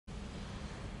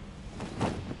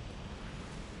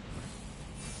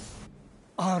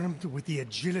Armed with the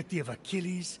agility of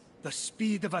Achilles, the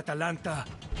speed of Atalanta,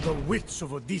 the wits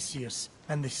of Odysseus,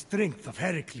 and the strength of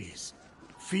Heracles,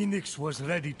 Fenynx was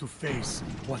ready to face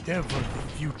whatever the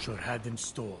future had in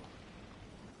store.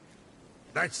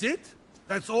 That's it?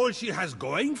 That's all she has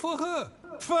going for her?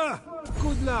 Pfft,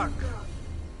 good luck.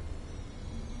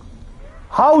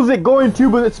 How's it going,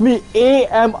 tubers? It's me,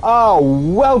 AMR.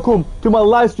 Welcome to my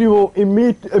live stream of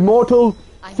Immortals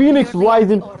Fenyx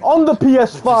Rising on the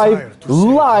PS5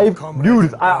 live.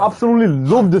 Dudes, I absolutely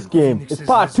love this game. It's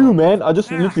part 2, man. I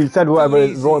just literally said whatever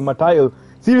it wrote in my title.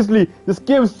 Seriously, this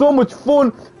game is so much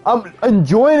fun. I'm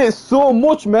enjoying it so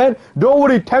much, man. Don't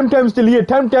worry, Temtem's still here.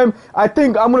 Temtem, I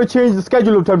think I'm gonna change the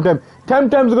schedule of Temtem.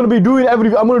 Temtem's gonna be doing I'm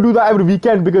gonna do that every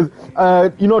weekend because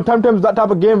you know, Temtem's that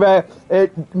type of game where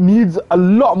it needs a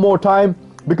lot more time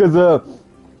because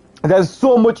there's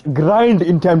so much grind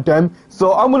in Temtem.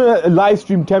 So I'm gonna live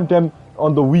stream Temtem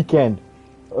on the weekend.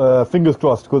 Fingers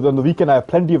crossed, because on the weekend I have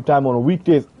plenty of time. On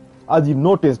weekdays, as you've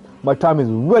noticed, my time is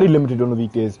very limited on the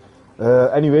weekdays.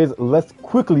 Anyways, let's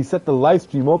quickly set the live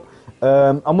stream up.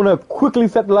 I'm gonna quickly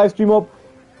set the live stream up.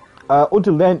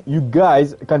 Until then, you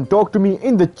guys can talk to me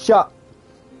in the chat.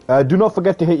 Do not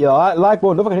forget to hit your like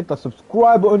button. Don't forget to hit the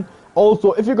subscribe button.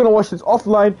 Also, if you're gonna watch this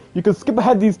offline, you can skip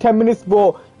ahead these 10 minutes,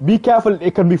 but be careful.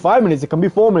 It can be 5 minutes, it can be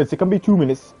 4 minutes, it can be 2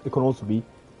 minutes, it can also be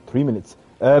 3 minutes.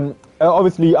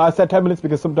 Obviously, I said 10 minutes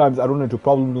because sometimes I run into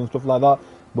problems and stuff like that,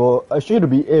 but I should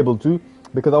be able to,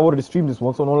 because I already streamed this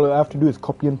once, so all I have to do is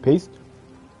copy and paste.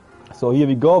 So here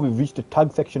we go, we've reached the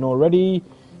tag section already.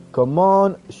 Come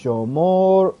on, show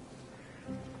more.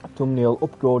 Thumbnail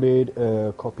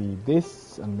uploaded, copy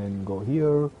this, and then go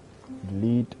here,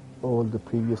 delete all the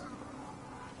previous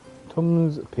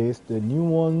thumbs, paste the new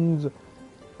ones.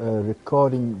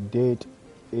 Recording date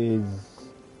is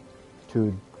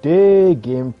today.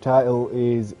 Game title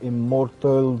is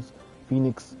Immortals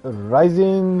Fenyx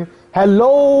Rising.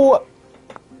 Hello,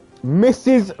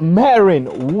 Mrs.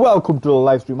 Marin, welcome to the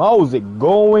live stream. How's it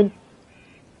going?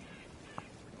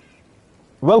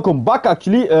 Welcome back.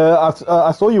 Actually,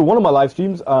 I saw you one of my live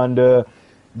streams, and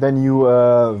then you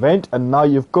went, and now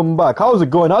you've come back. How's it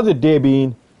going? How's your day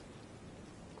been?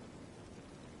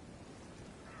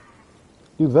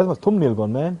 Dude, where's my thumbnail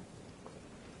gone, man?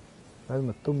 Where's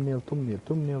my thumbnail?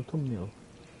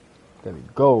 There we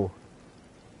go.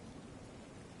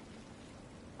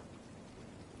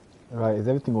 Right, is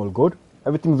everything all good?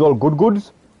 Everything's all good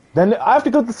goods? Then I have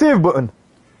to click the save button.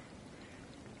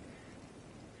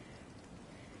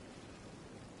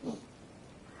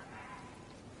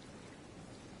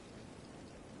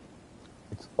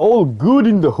 It's all good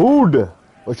in the hood.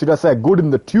 Or should I say good in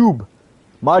the tube?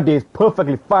 My day is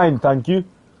perfectly fine, thank you.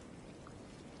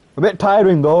 A bit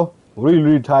tiring though.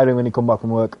 Really tiring when you come back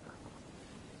from work.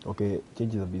 Okay,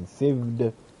 changes have been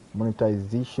saved.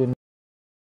 Monetization.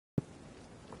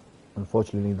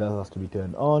 Unfortunately, that has to be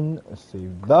turned on.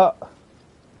 Save that.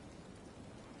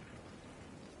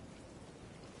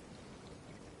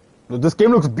 This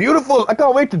game looks beautiful. I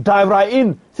can't wait to dive right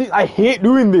in. See, I hate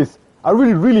doing this. I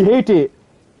really hate it.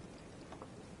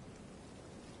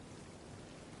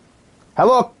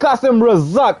 Hello, Qasim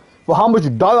Razak. For how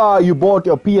much dollar you bought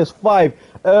your PS5?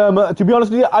 To be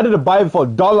honest with you, I didn't buy it for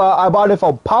dollar. I bought it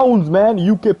for pounds, man.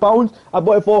 UK pounds. I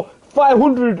bought it for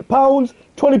 £500,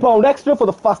 £20 extra for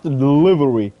the faster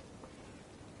delivery.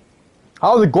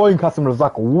 How's it going, Qasim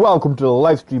Razak? Welcome to the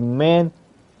live stream, man.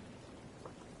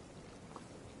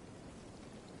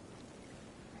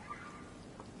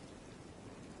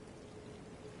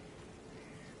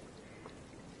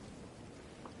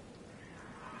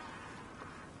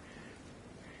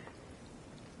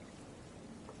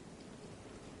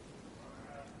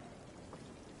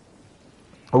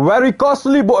 Very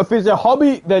costly, but if it's a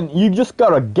hobby, then you just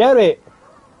gotta get it.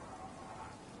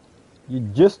 You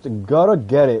just gotta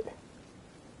get it.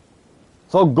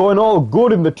 It's all going all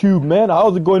good in the tube, man.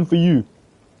 How's it going for you?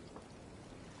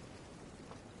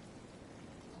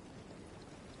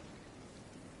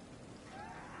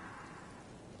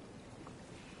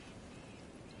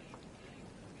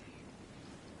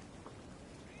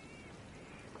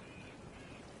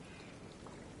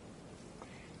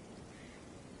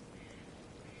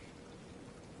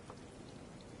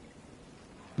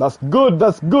 That's good,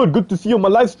 that's good. Good to see you on my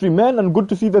live stream, man, and good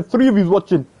to see the 3 of you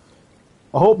watching.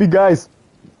 I hope you guys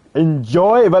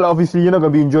enjoy. Well, obviously you're not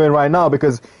going to be enjoying right now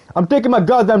because I'm taking my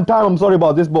goddamn time. I'm sorry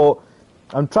about this, but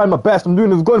I'm trying my best. I'm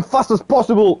doing this going fast as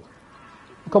possible.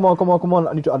 Come on.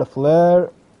 I need to add a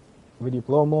flare. Video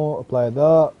promo, apply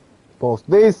that. Post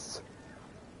this.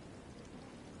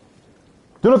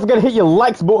 Do not forget to hit your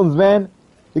likes buttons, man.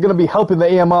 You're going to be helping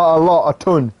the AMR a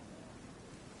ton.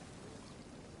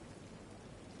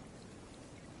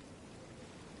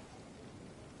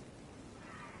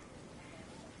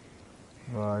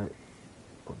 Right.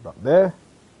 Put that there.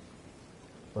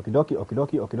 Okie dokie, okie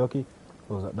dokie, okie dokie.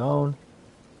 Close that down.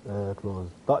 Close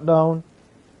that down.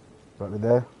 Right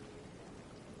there.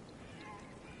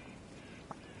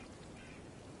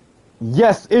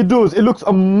 Yes, it does. It looks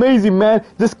amazing, man.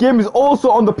 This game is also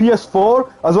on the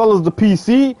PS4 as well as the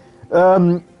PC.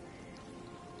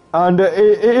 And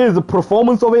it is the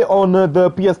performance of it on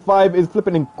the PS5 is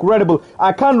flipping incredible.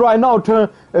 I can right now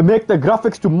make the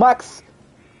graphics to max.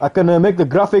 I can make the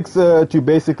graphics to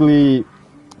basically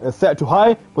set to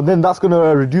high, but then that's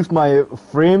gonna reduce my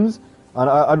frames.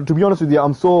 And to be honest with you,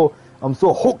 I'm so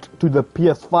hooked to the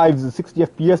PS5's 60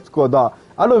 FPS score that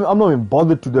I'm not even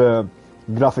bothered to the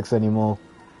graphics anymore.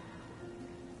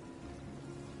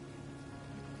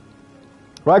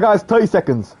 Right, guys, 30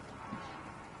 seconds.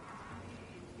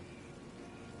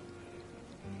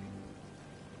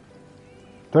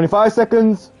 $25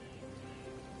 seconds.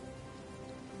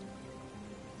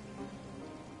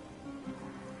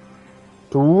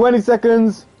 $20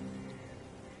 seconds.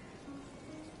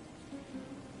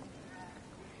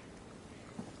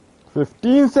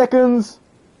 $15 seconds.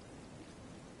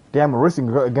 Damn, I'm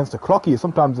racing against the clock here.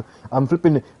 Sometimes I'm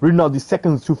flipping, reading out these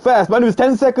seconds too fast. But anyways,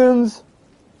 10 seconds.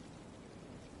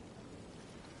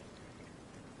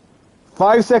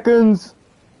 5 seconds.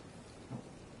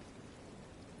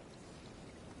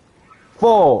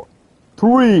 4,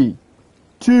 3,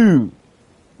 2,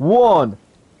 1.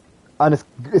 And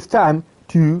it's time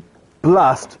to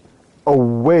blast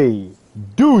away.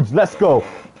 Dudes, let's go.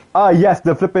 Ah, yes,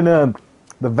 the flipping, the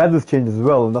weather's changed as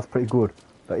well, and that's pretty good.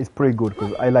 That is pretty good,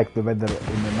 because I like the weather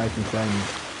in the night and shiny.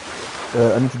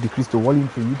 I need to decrease the volume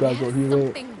for you guys out here.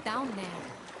 Something down there.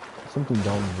 Something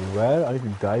down where? I need to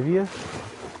dive here.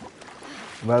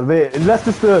 Well, wait, let's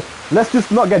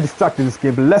just not get distracted in this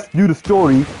game, but let's do the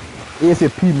story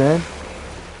ASAP, man.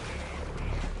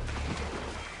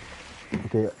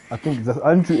 Okay, I think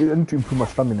I need to improve my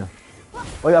stamina.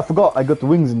 Oh yeah, I forgot I got the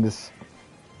wings in this.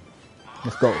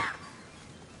 Let's go.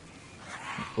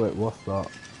 Wait, what's that?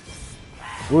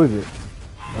 Who is it?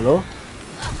 Hello?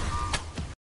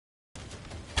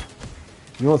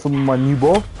 You want some of my new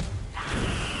ball?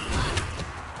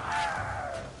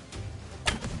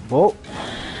 Oh.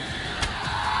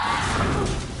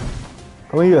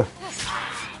 Come here.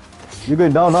 You're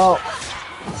going down now.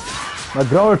 My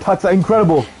ground attacks are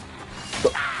incredible.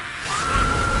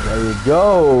 There you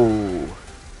go.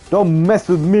 Don't mess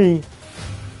with me.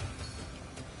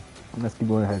 Let's keep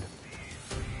going ahead.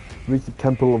 Reach the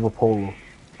Temple of Apollo.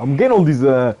 I'm getting all these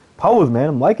powers, man.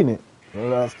 I'm liking it.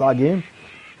 Start game.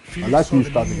 I like to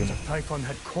start the game. Typhon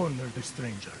had cornered the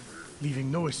stranger,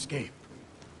 leaving no escape.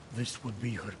 This would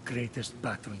be her greatest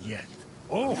battle yet.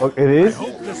 Oh, it is?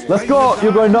 Let's go.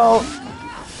 You're going down.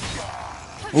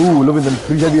 Ooh, look at them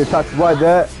 3 heavy attacks right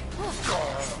there.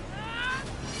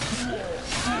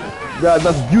 Yeah,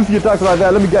 that's juicy attacks right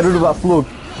there. Let me get rid of that slug.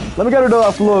 Let me get rid of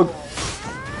that slug.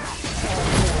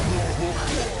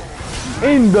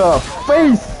 In the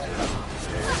face.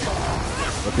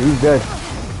 Okay, he's dead.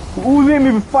 Who's aiming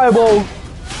me with fireballs?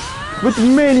 Which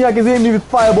maniac is aiming me with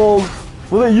fireballs?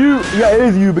 Was it you? Yeah, it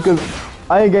is you, because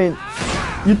I ain't getting...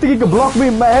 You think you can block me,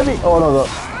 my heavy? Oh no,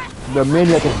 the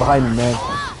maniac is behind me, man.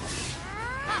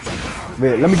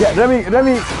 Wait, let me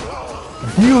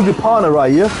deal the partner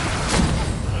right here.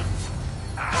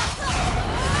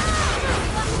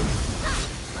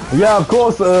 Yeah, of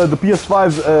course, the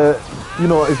PS5's, you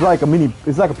know, it's like a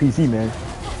PC, man.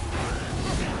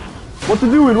 What to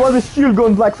do? Why is the shield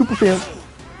going like Super Saiyan?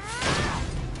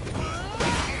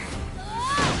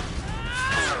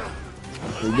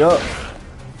 There you go.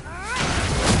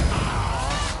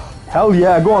 Hell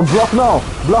yeah, go on, block now.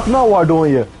 Block now, what are you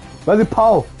doing here? Where's the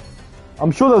pal?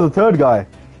 I'm sure there's a third guy.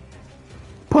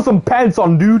 Put some pants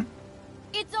on, dude.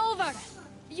 It's over.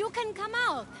 You can come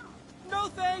out. No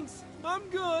thanks. I'm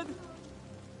good.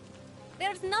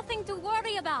 There's nothing to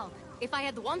worry about. If I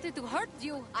had wanted to hurt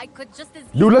you, I could just as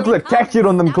Dude, look like texture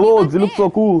on them clothes. It looks so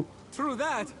cool. True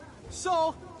that.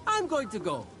 So, I'm going to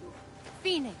go.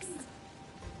 Fenynx.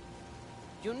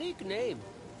 Unique name.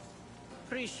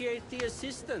 Appreciate the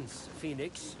assistance,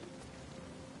 Fenynx.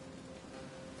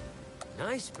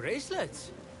 Nice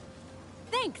bracelets.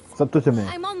 Thanks. Subtitlement.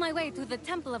 I'm on my way to the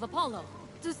Temple of Apollo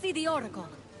to see the Oracle.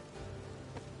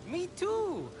 Me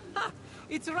too. Ha!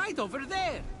 It's right over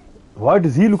there. Why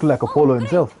does he look like Apollo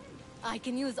himself? I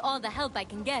can use all the help I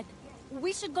can get.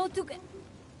 We should go to...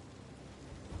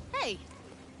 Hey,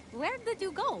 where did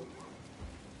you go?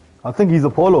 I think he's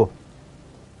Apollo.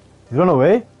 He's run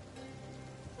away.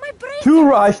 My brain. Too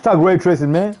hashtag ray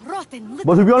tracing, man.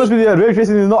 But to be honest with you, ray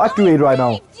tracing is not activated right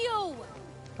now.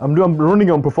 I'm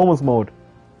running on performance mode.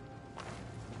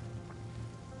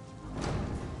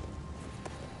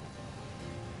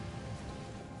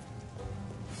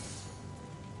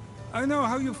 I know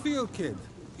how you feel, kid.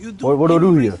 You do What do I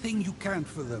do here? everything you can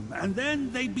for them, and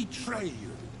then they betray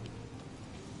you.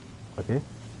 Okay.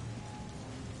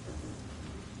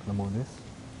 I'm on this.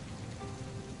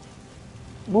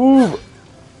 Move!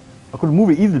 I couldn't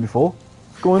move it easily before.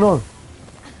 What's going on?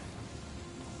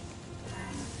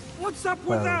 What's up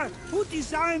with that? Who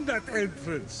designed that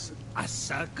entrance? A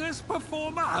circus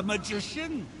performer? A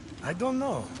magician? I don't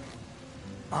know.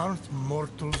 Aren't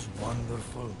mortals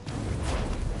wonderful?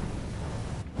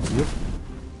 Yep.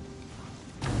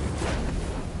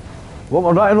 What,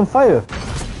 am I lighting on fire?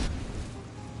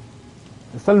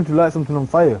 It's telling me to light something on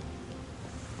fire.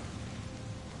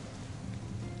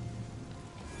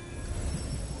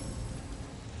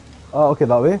 Oh, okay,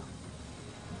 that way.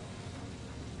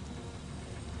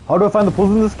 How do I find the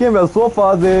puzzles in this game? Well, so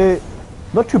far they're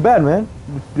not too bad, man.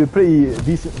 They're pretty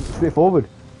decent, straightforward.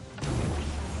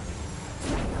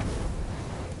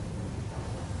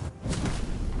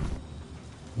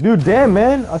 Dude, damn,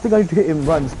 man. I think I need to hit him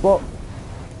right in the spot.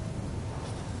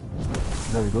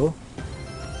 There we go.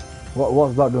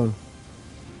 What's that doing?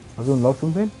 I was gonna lock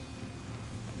something?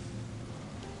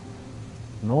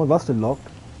 No, that's still locked.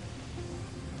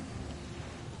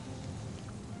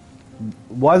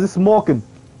 Why is it smoking?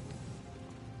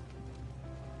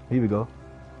 Here we go.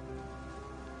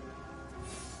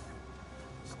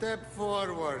 Step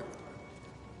forward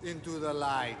into the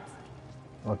light.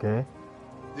 Okay.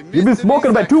 You've been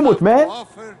smoking about too much, man.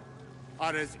 Offer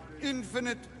are as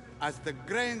infinite as the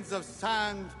grains of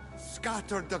sand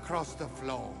scattered across the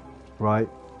floor. Right.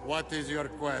 What is your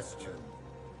question?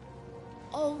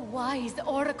 Oh, wise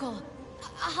oracle.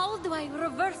 How do I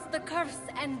reverse the curse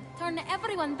and turn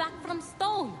everyone back from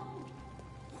stone?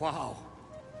 Wow.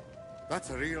 That's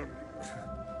a real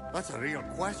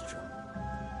question.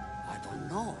 I don't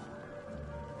know.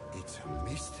 It's a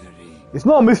mystery. It's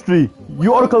not a mystery.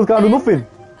 You oracles can't do nothing.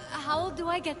 How do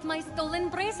I get my stolen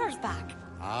bracers back?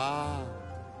 Ah.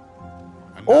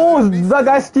 Oh, did that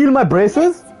guy steal my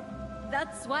braces?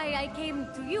 That's why I came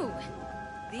to you,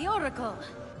 the oracle.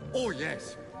 Oh,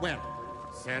 yes. Well,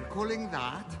 circling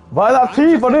that... Why that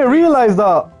thief? I didn't realize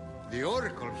that. The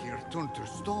oracle here turned to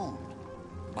stone.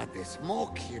 But the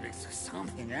smoke here is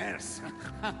something else.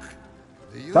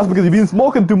 That's because you've been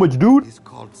smoking too much, dude. It's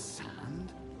called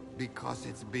sand because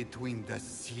it's between the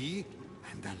sea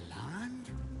and the land?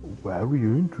 Very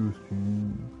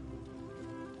interesting.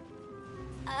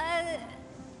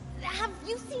 Have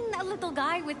you seen a little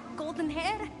guy with golden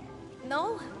hair?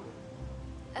 No?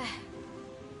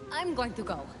 I'm going to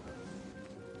go.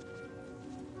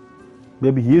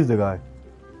 Maybe he is the guy.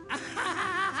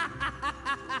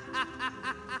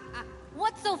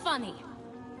 What's so funny?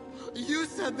 You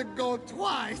said the go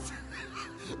twice,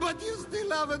 but you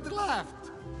still haven't left.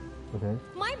 Okay.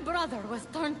 My brother was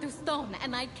turned to stone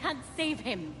and I can't save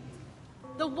him.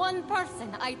 The one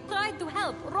person I tried to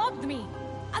help robbed me.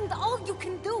 And all you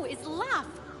can do is laugh.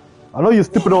 I know you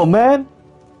stupid old man.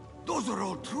 Those are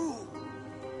all true.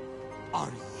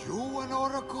 Are you an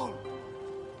oracle?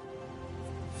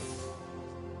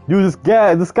 Dude,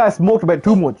 this guy smoked about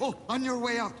too much. Oh, on your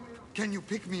way out, can you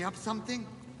pick me up something?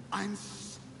 I'm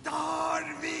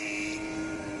starving.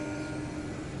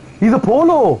 He's a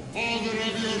polo. Father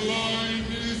of your line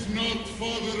is not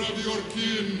father of your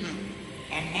kin.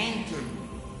 A mountain,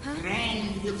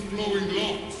 crowned with flowing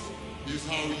locks, is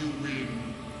how you win.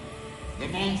 The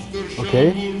monster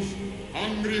shambles,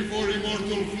 hungry for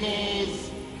immortal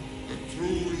flaws. The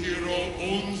true hero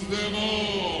owns them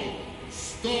all,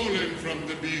 stolen from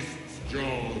the beast's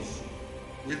jaws.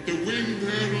 With the winged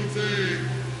herald's aid,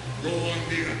 go on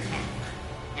the attack,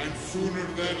 and sooner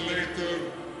than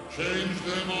later, change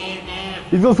them all back.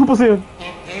 He's got Super Saiyan.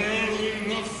 A pearl in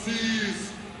rough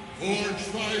seas, forge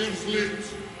fires lit,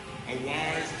 a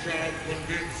wise child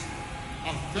convinced,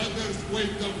 a feather's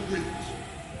weight of wit.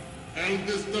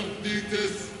 Eldest of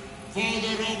Thetis,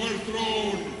 father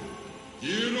overthrown,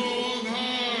 hero on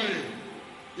high,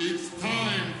 it's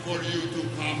time for you to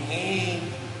come home.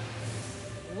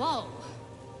 Whoa.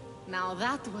 Now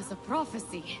that was a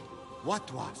prophecy.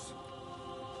 What was?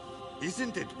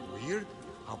 Isn't it weird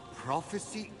how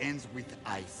prophecy ends with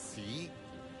I see?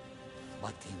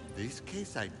 But in this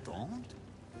case I don't?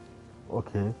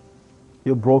 Okay.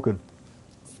 You're broken.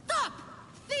 Stop!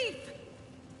 Thief!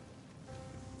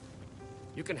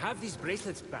 You can have these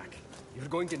bracelets back. You're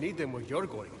going to need them where you're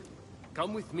going.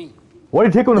 Come with me. Why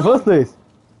did you take him in the first place?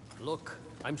 Look,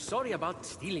 I'm sorry about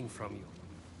stealing from you.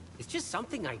 It's just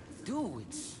something I do.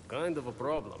 It's kind of a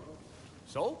problem.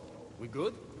 So, we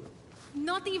good?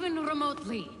 Not even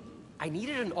remotely. I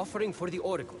needed an offering for the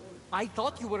Oracle. I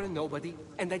thought you were a nobody,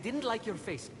 and I didn't like your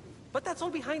face. But that's all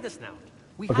behind us now.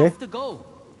 We have to go.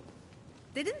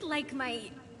 didn't like my...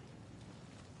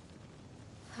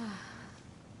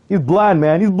 He's blind,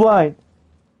 man. He's blind.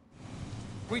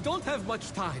 We don't have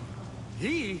much time.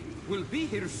 He will be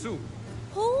here soon.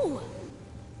 Who?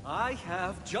 I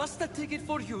have just a ticket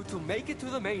for you to make it to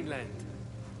the mainland.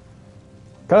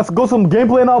 Can I go some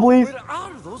gameplay now, please? Where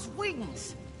are those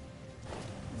wings?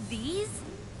 These?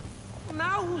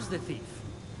 Now who's the thief?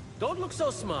 Don't look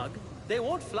so smug. They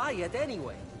won't fly yet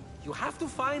anyway. You have to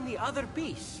find the other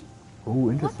piece. Oh,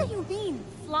 What interesting. do you mean,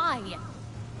 fly?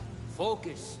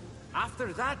 Focus.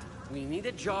 After that, we need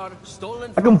a jar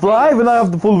stolen I from can fly Phenynx. when I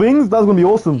have the full wings. That's gonna be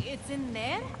awesome. It's in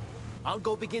there? I'll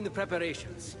go begin the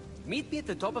preparations. Meet me at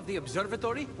the top of the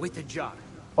observatory with the jar.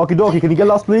 Okie dokie, can you get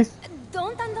lost, please?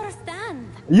 Don't understand.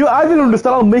 I didn't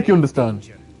understand. I'll make you understand.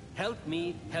 Danger. Help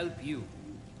me, help you.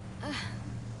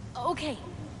 Okay,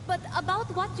 but about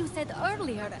what you said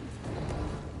earlier...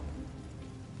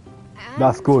 And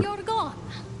That's good. You're gone.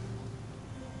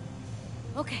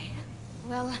 Okay,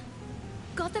 well,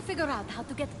 gotta figure out how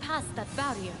to get past that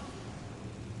barrier.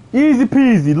 Easy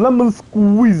peasy, lemon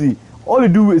squeezy. All you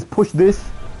do is push this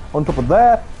on top of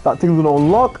there. That thing's gonna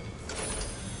unlock.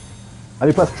 And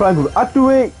you press triangle to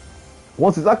activate.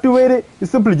 Once it's activated, you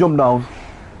simply jump down.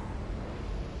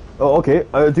 Oh, okay.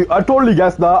 I totally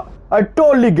guessed that. I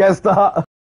totally guessed that.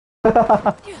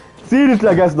 Seriously,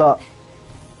 I guessed that.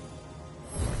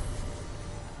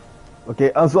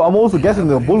 Okay, and so I'm also guessing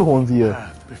the bullhorns here.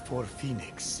 Before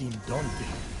Fenyx seemed daunting.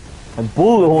 And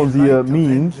bullhorns here Light of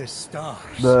means endless stars.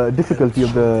 the difficulty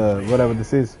of the whatever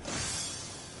this is.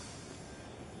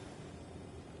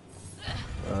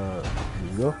 Here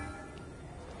we go.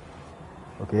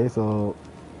 Okay, so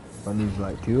I need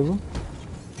like 2 of them.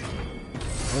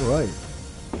 Alright.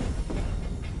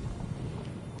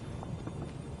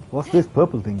 What's this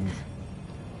purple thing?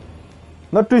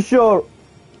 Not too sure.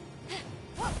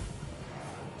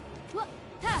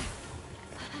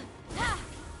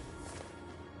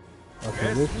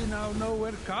 Okay, Guess we now know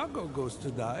where cargo goes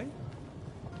to die.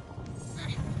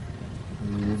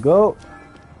 here we go.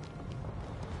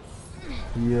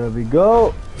 Here we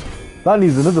go. That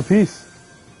needs another piece.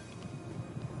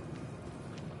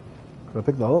 Can I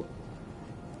pick that up?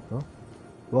 No?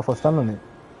 What if I stand on it?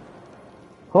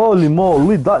 Holy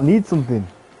moly, that needs something.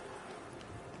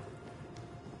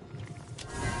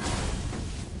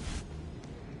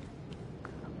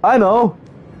 I know.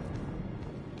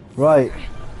 Right.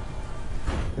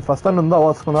 If I stand on that,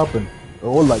 what's gonna happen? It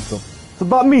all lights up. So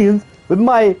that means, with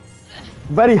my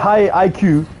very high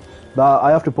IQ, that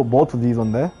I have to put both of these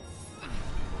on there.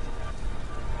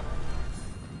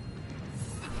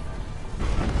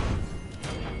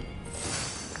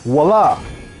 Voila!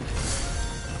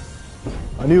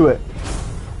 I knew it.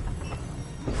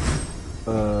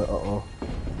 Uh-oh.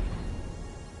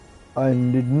 I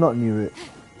did not knew it.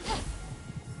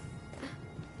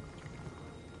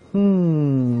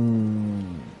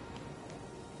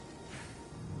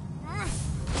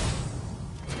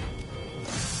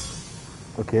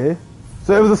 Okay.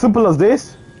 So it was as simple as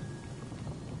this?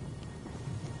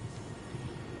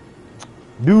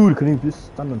 Dude, can you just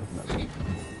stand on that?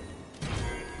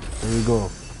 There we go.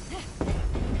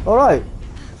 Alright.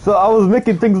 So I was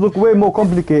making things look way more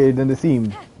complicated than they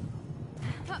seemed.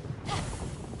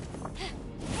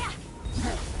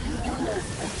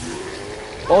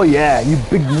 Oh yeah, you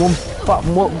big fat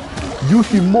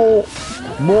juicy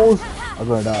moles are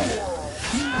gonna die.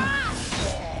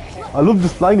 I love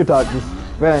this flying attack, this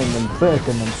Fang and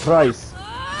Second and Thrice.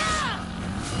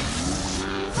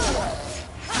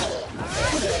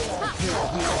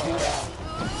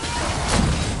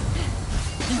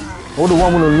 Oh, the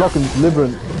one will unlock in this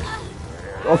labyrinth.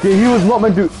 Okay, he was not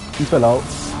meant to. He fell out.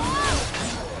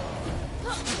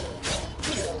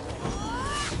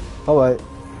 Alright.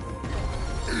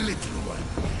 Little one,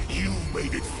 you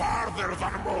made it farther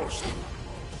than most.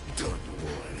 Don't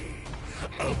worry,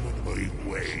 I'm on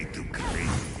my way to claim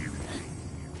you.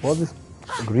 What this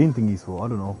green thing is for? I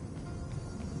don't know.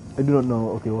 I do not know.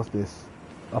 Okay, what's this?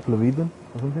 Apple of Eden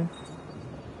or something?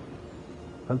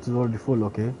 Health is already full,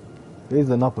 okay. There's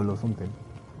an apple or something.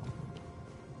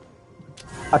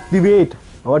 Activate!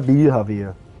 What do you have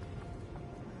here?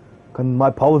 Can my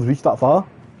powers reach that far?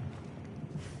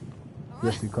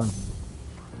 Yes, you can.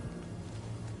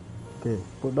 Okay,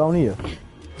 put down here.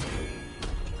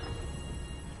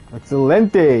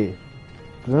 Excelente! There's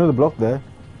another block there.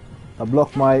 That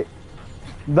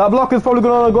block is probably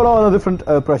gonna go on a different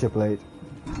pressure plate.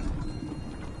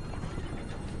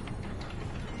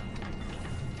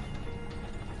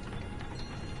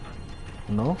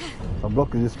 No, the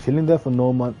block is just chilling there for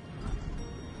no man.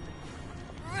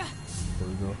 There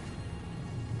we go.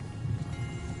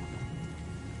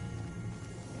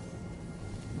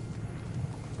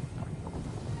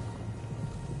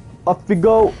 Off we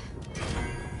go.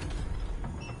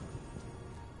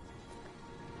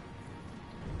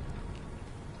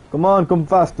 Come on, come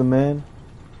faster, man.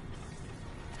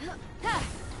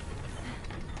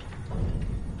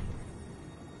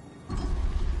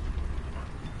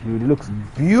 Dude, it looks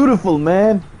beautiful,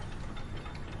 man.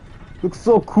 Looks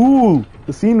so cool.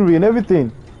 The scenery and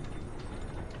everything.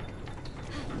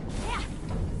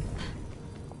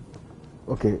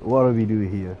 Okay, what do we do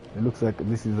here? It looks like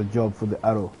this is a job for the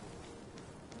arrow.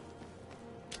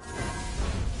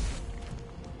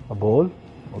 A ball?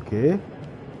 Okay.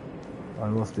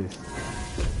 And what's this?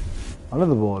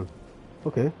 Another ball.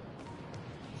 Okay.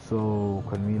 So,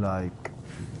 can we like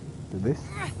do this?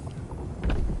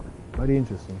 Very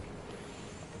interesting.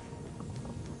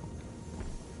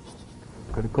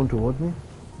 Can it come towards me?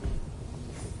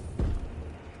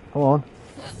 Come on.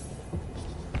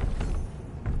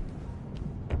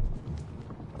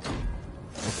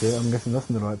 Okay, I'm guessing that's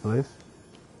in the right place.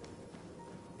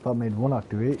 That made one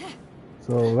activate.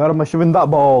 So where am I shoving that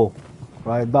ball?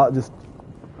 Right, that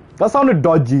sounded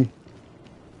dodgy.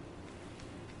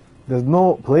 There's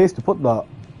no place to put that.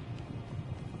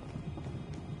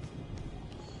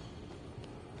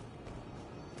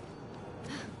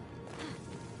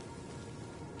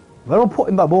 Where am I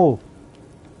putting that ball?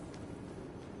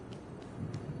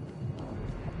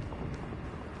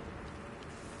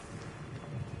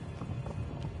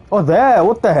 Oh, there!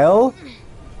 What the hell?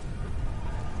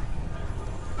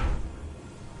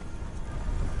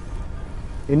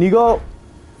 In you go.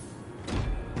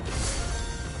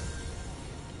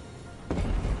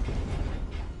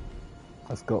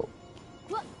 Let's go.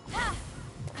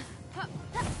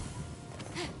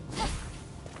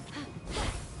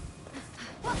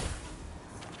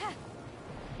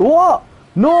 What?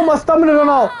 No, my stamina ran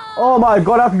out. Oh my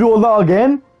god, I have to do all that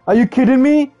again? Are you kidding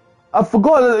me? I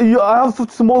forgot I have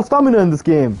such small stamina in this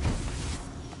game.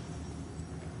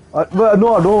 Well,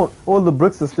 no, I don't. All the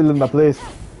bricks are still in that place.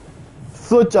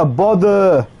 Such a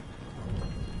bother.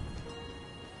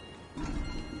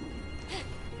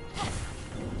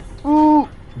 Ooh,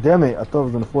 damn it! I thought I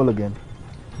was gonna fall again.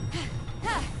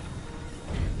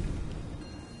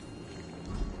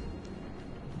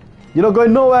 You're not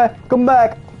going nowhere. Come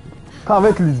back. Can't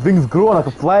wait till these wings grow and I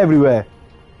can fly everywhere.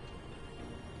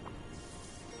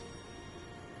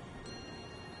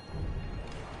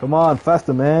 Come on,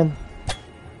 faster, man.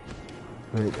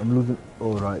 Wait, I'm losing.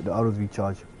 Oh, right, the arrows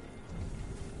recharge.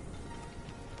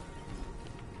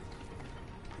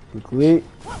 Quickly.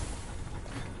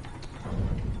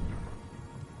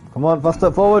 Come on, faster,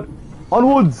 forward.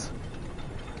 Onwards.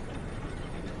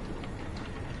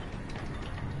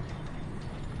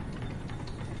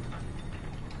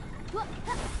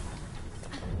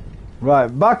 Right,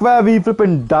 back where we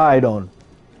flippin' died on.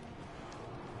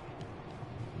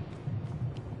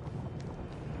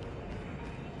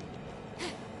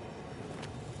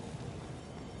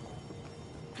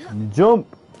 And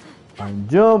jump. And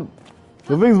jump.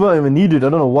 The wings weren't even needed. I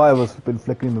don't know why I was flippin'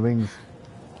 flicking the wings.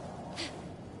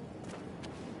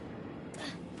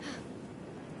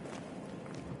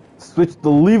 Switch the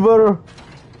lever.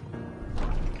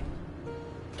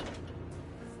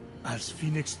 As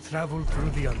Fenyx traveled through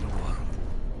the underworld,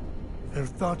 her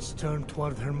thoughts turned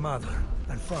toward her mother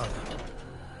and father.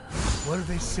 Were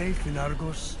they safe in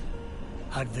Argos?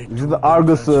 Had they? Is it the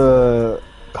Argos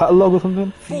catalog or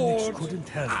something? Fenyx couldn't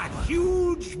help. A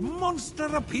huge monster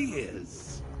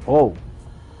appears. Oh,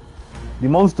 the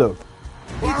monster.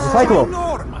 It's Cyclops.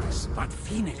 enormous, but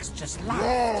Fenyx just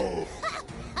laughed.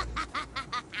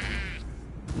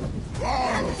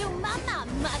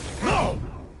 No!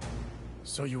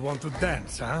 So you want to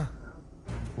dance, huh?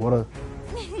 What a...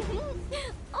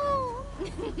 Oh.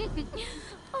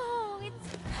 Oh,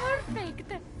 it's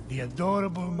perfect. The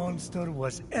adorable monster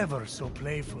was ever so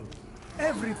playful.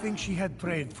 Everything she had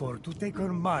prayed for to take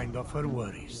her mind off her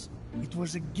worries. It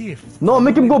was a gift. No,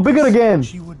 make him go bigger again.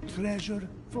 She would treasure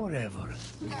forever,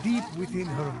 deep within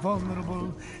her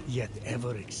vulnerable, yet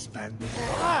ever expanding.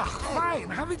 Ah, fine,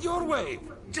 have it your way.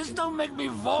 Just don't make me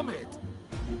vomit.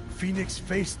 Fenyx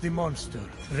faced the monster,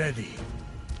 ready.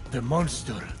 The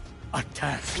monster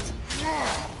attacked.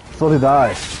 So did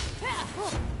I.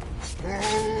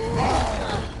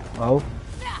 Oh.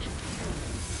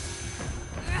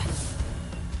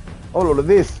 Oh, look at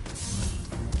this.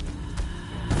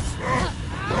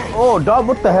 Oh, dog,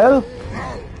 what the hell?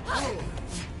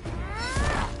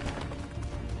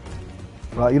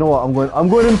 Right, you know what? I'm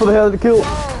going in for the hell to kill.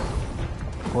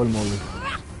 Holy moly.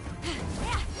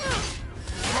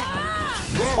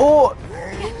 Oh!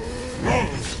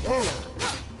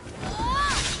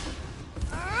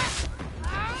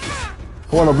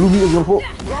 Come on, a blue meat is gonna fall.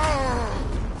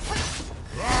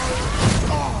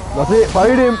 That's it,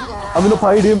 parried him. I'm gonna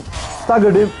parry him.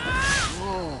 Staggered him.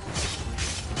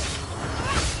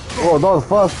 Oh, that was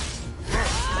fast.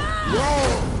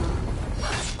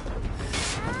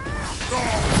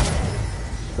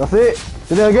 That's it.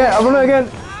 Did it again. I'm gonna again.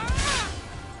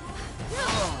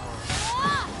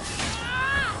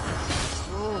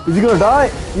 Is he gonna die?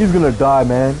 He's gonna die,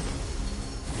 man.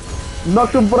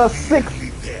 Knocked him for a 6.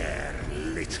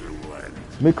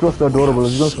 Micros are adorable.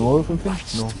 Is he gonna smell or something?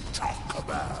 No.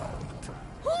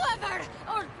 Whoever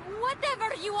or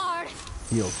whatever you are,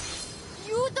 Heal.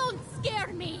 you don't scare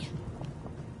me.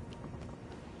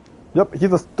 Yep,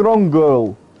 he's a strong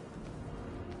girl.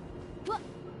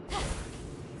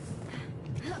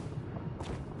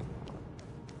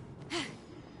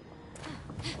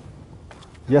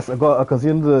 Yes, I can see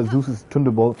in the Zeus's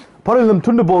thunderbolt. Apparently them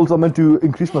thunderbolts are meant to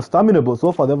increase my stamina, but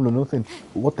so far they haven't done nothing.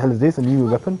 What the hell is this? A new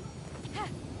weapon?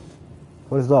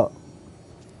 What is that?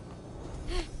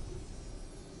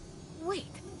 Wait,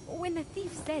 when the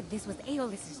thief said this was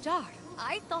Aeolus's jar,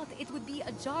 I thought it would be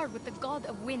a jar with the god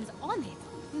of winds on it,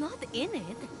 not in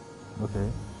it. Okay.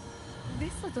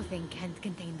 This little thing can't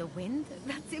contain the wind.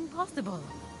 That's impossible.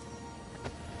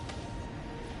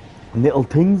 Little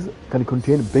things can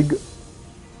contain big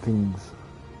things,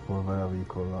 or whatever you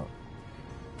call that.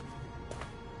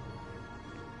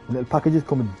 Little packages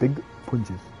come with big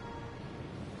punches.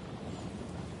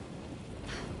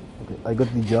 Okay, I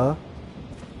got the jar.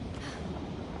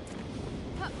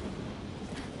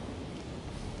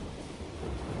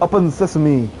 Open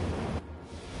sesame.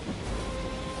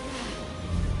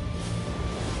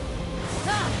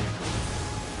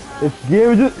 This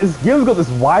game's got this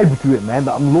vibe to it, man,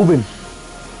 that I'm loving.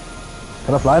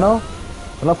 Can I fly now?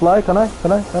 Can I fly? Can I?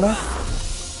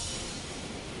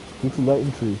 Looks light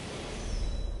and tree.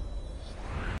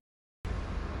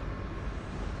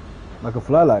 I can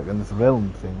fly like in this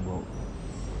realm thing, but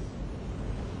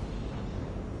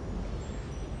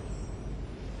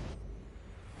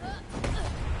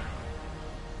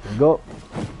there you go.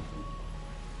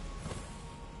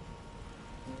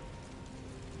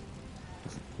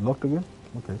 It's locked again?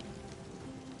 Okay.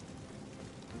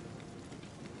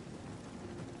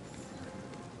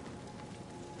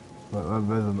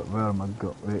 Where am I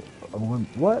go? Wait, I'm going.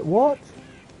 What?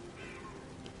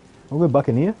 I'm going back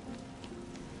in here.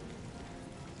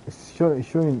 It's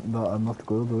showing that I'm have to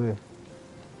go all the way.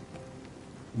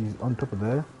 He's on top of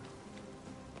there.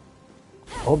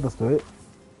 I hope that's right.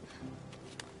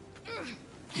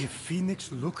 If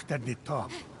Fenix looked at the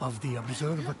top of the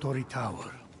observatory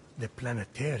tower, the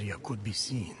planetaria could be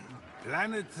seen.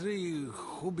 Planetary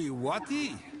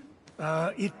Hubiwati?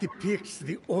 It depicts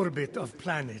the orbit of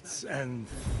planets and...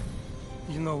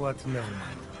 You know what? Never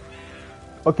mind.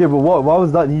 Okay, but why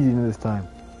was that needed in this time?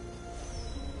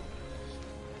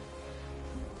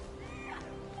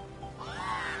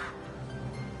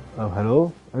 Oh,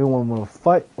 hello? Anyone wanna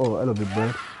fight? Oh, hello, big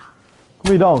bird.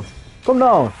 Come down. Come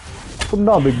down. Come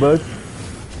down, big bird.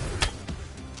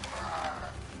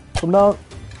 Come down.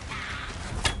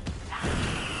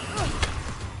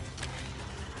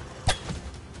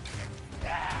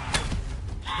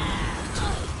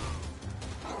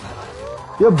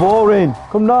 You're boring.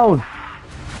 Come down.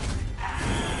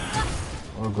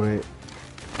 Oh, great.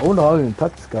 I wonder how I can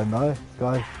attack this guy now.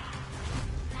 Guy.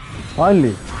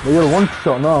 Finally. They got one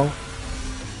shot now.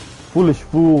 Foolish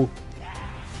fool.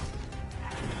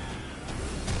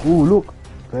 Ooh, look.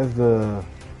 There's the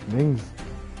wings.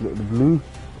 Look, the blue.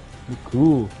 Look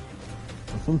cool.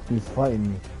 Something's fighting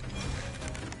me.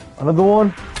 Another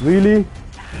one? Really?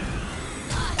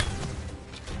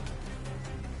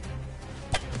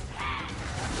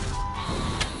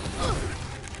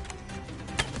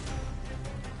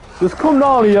 Just come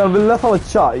down here and let's have a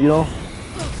chat, you know?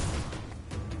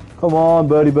 Come on,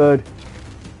 birdie bird.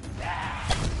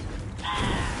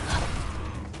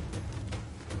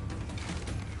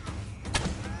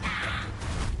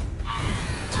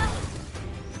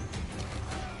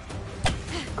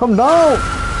 Come down!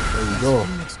 There you go. As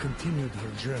Fenynx continued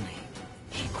her journey,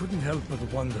 she couldn't help but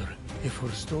wonder if her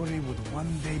story would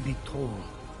one day be told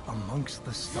amongst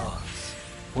the stars.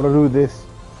 What do I do with this?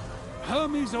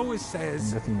 Hermes always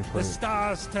says the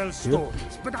stars tell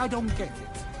stories, but I don't get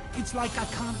it. It's like I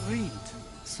can't read.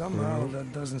 Somehow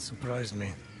that doesn't surprise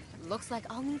me. Looks like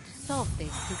I'll need to solve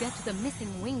this to get to the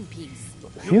missing wing piece.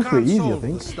 Seems pretty easy, I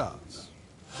think. The stars.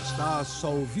 The stars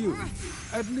solve you.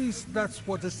 At least that's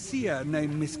what a seer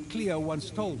named Miss Cleo once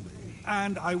told me.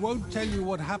 And I won't tell you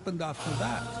what happened after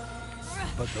that.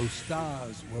 But those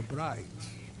stars were bright.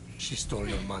 She stole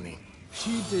your money.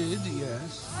 She did,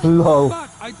 yes. Hello. But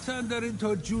I turned her into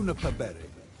a juniper berry.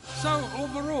 So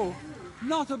overall,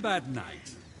 not a bad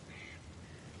night.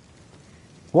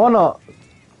 Why not?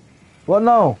 What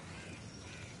now?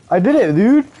 I did it,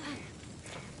 dude.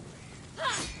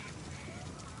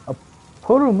 A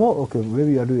portal more? Okay,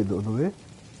 maybe I do it the other way.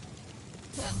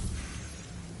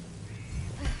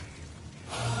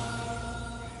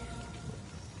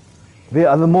 Wait,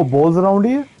 are there more balls around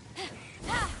here?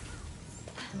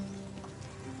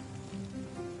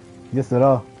 Yes, there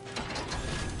are.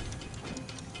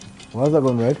 Why is that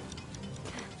going red?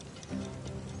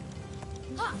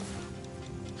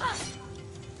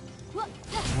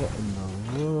 What in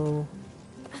the world?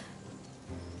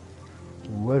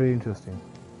 Very interesting.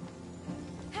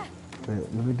 Wait,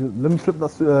 let me flip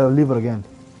that lever again.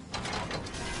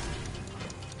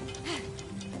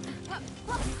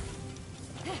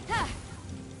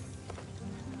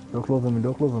 Don't close on me,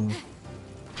 don't close on me.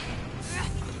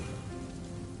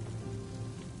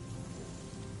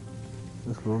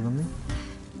 Just close on me.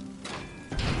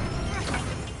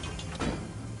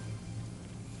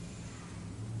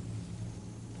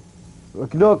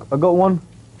 Okie doke, I got one.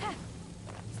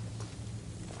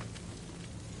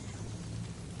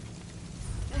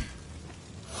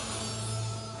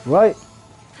 Right.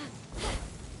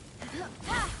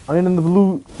 I ain't in the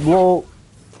blue wall.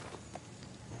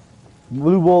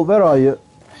 Blue wall, where are you?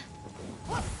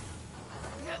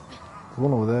 There's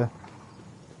one over there.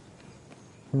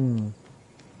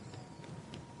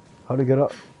 How to get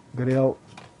up? Get it out?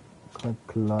 Can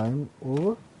I climb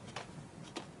over?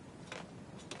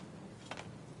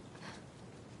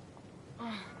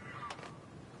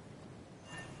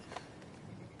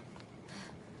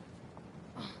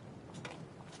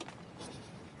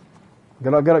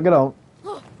 Get out, get out, get out.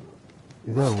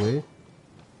 Is there a way?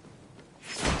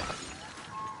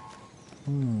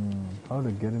 How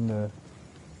to get in there?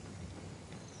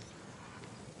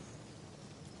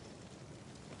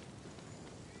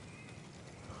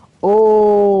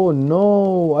 Oh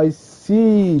no, I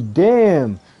see.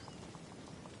 Damn.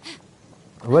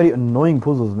 Very annoying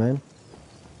puzzles, man.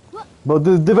 But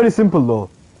they're very simple though.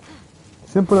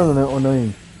 Simple and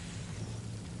annoying.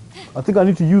 I think I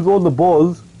need to use all the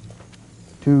balls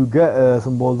to get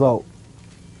some balls out.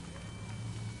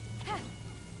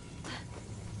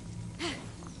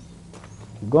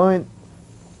 Keep going.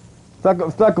 Stack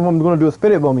up, I'm gonna do a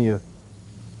spirit bomb here.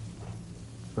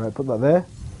 Right, put that there.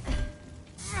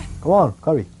 Come on,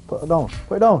 Curry. Put it down.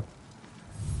 Put it down.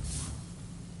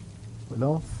 Put it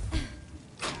down.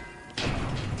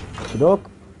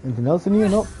 Doc. Anything else in here?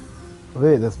 No.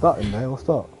 Wait, there's that in there. What's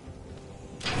that?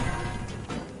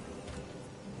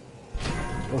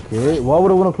 Okay, why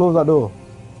would I want to close that door?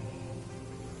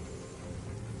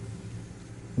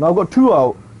 Now I've got two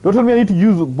out. Don't tell me I need to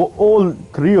use all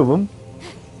three of them.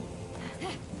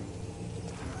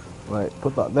 Right,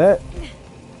 put that there.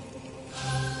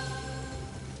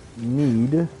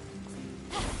 Need the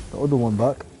other one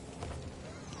back.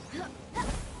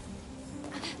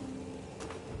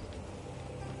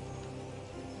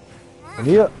 And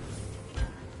here.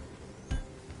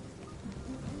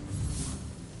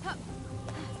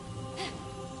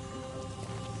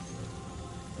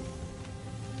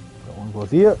 That one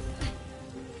goes here.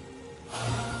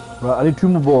 Right, I need two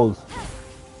more balls.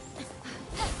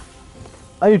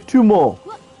 I need two more.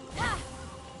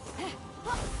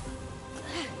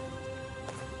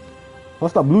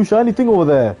 What's that blue shiny thing over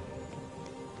there?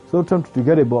 So tempted to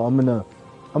get it, but I'm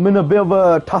in a bit of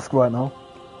a task right now.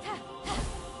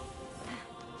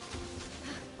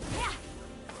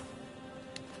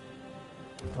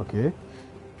 Okay.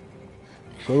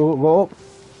 Go up.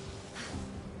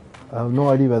 I have no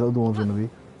idea where the other one's gonna be.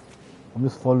 I'm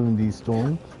just following these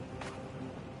stones.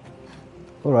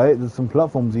 Alright, there's some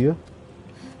platforms here.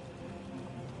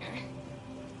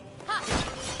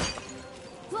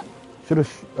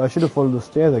 I should have followed the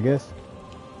stairs, I guess.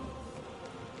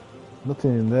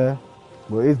 Nothing in there.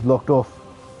 But it is blocked off.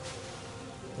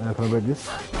 Can I break this?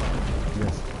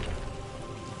 Yes.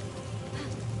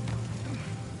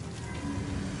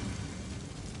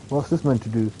 What's this meant to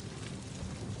do?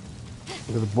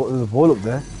 There's a ball up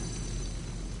there.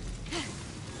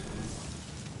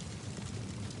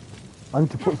 I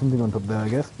need to put something on top there, I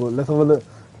guess. But let's have a look.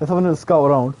 Let's have a little scout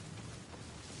around.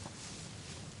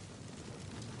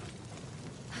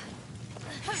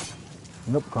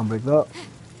 Nope, can't break that.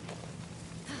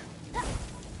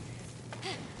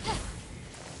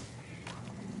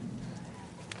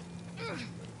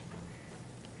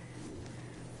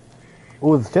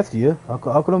 Oh, there's a chest here. How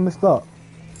could I miss that?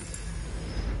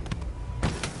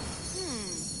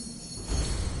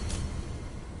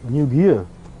 A new gear.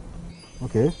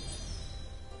 Okay.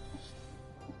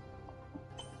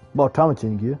 About time I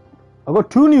change gear. I got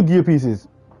two new gear pieces.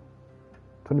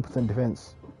 20%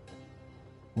 defense.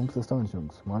 1% stamina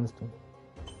chunks, -2.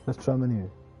 Let's try them anyway.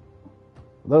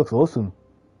 That looks awesome.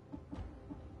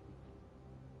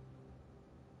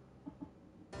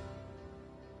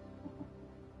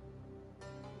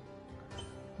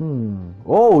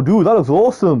 Oh, dude, that looks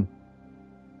awesome.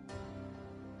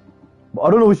 But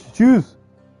I don't know which to choose.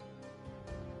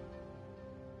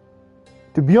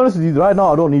 To be honest with you, right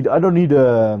now I don't need wait,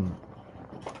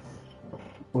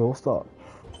 what's that?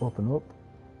 Open up.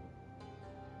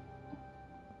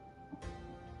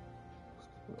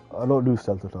 I don't do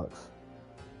stealth attacks.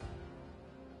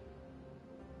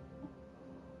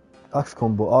 Axe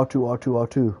combo, R2, R2,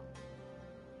 R2.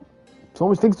 So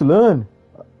much things to learn.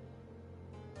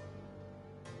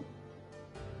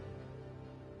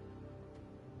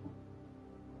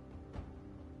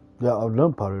 Yeah, I've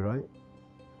learned parry, right?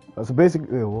 That's a basic.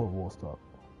 What's that?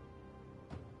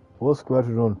 What's square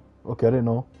to run? Okay, I didn't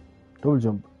know. Double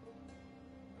jump.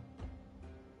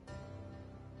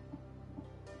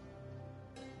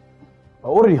 I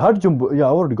already had jump. Yeah, I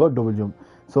already got double jump.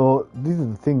 So these are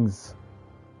the things.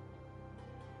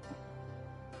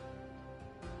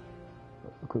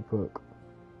 A quick perk.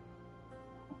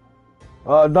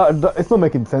 It's not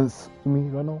making sense to me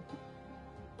right now.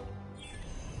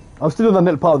 I'm still on that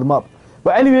little part of the map.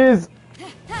 But anyways,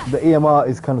 the AMR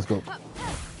is kind of stuck.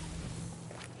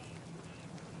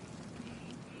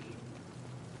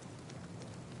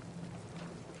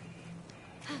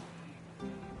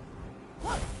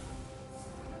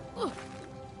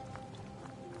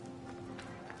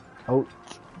 Ouch.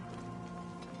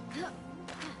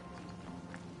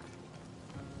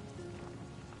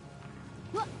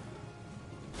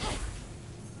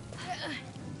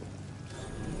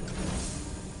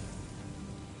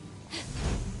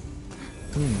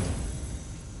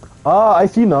 Ah, I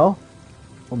see now.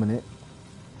 1 minute.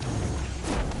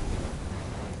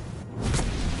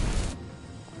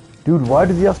 Dude, why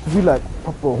does he have to be like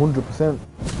proper 100%?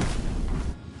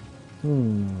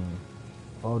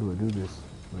 How do I do this?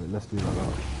 Wait, let's do it like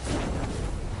that.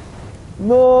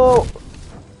 No!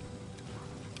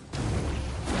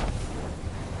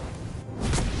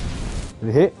 Did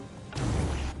it hit?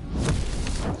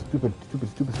 Stupid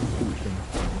thing.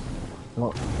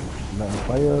 Not light on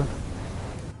fire.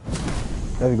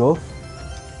 There we go.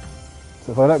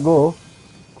 So if I let go,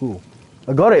 cool.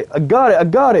 I got it! Got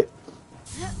it!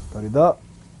 That.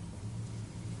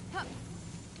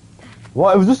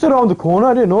 What? It was just around the corner.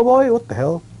 I didn't know about it. What the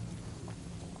hell?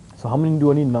 So how many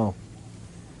do I need now?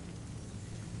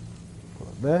 Put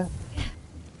it there.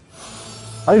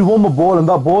 I need one more ball, and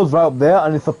that ball's right up there,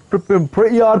 and it's a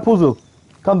pretty hard puzzle.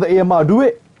 Can the AMR do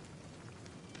it?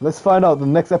 Let's find out the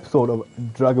next episode of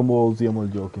Dragon Ball Z. I'm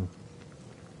only joking.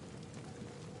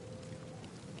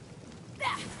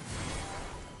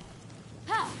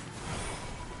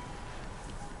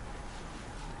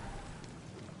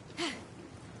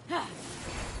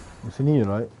 It's in here,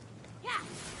 right?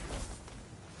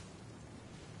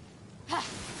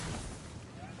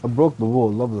 I broke the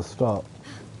wall, love the start.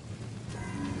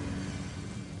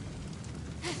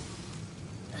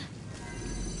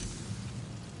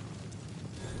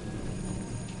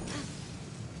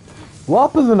 What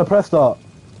happens when I press start?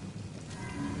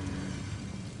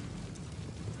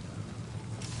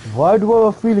 Why do I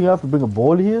have a feeling I have to bring a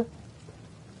ball here?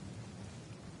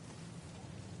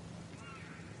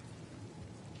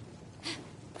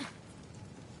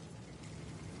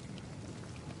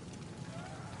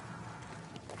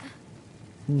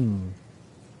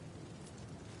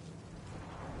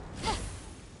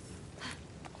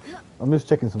 I'm just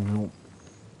checking something.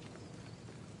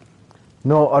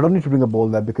 No, I don't need to bring a ball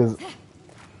there because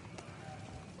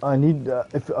I need,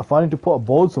 if I need to put a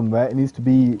ball somewhere, it needs to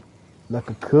be like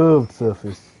a curved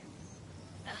surface.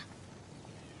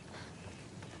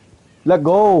 Let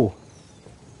go!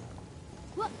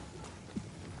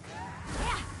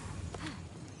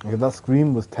 Okay, that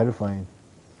scream was terrifying.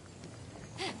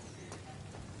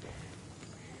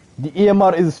 The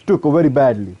EMR is stuck very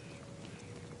badly.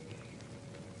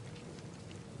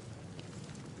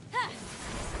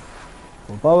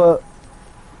 Full power.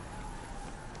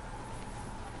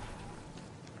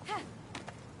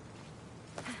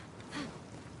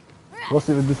 What's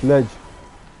it with this ledge?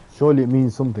 Surely it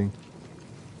means something.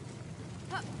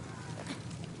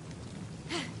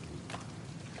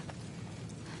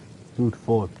 Dude,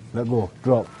 fall. Let go.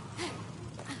 Drop.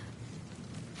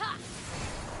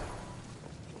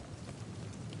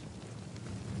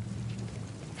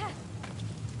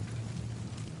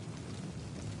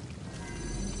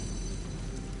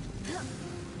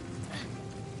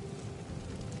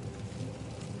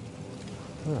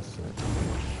 That's it.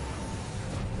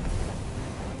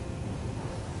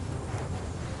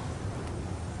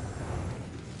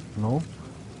 No.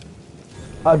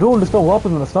 I don't understand what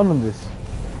happens when I stand on this.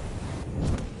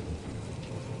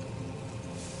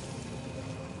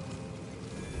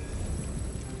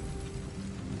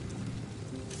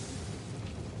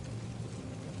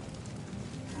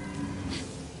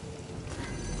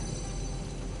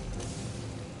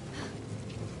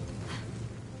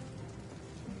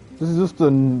 This is just a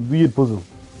weird puzzle.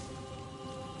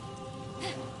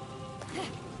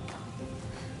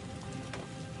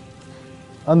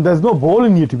 And there's no ball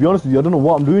in here, to be honest with you. I don't know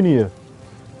what I'm doing here.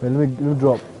 Wait, let me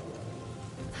drop.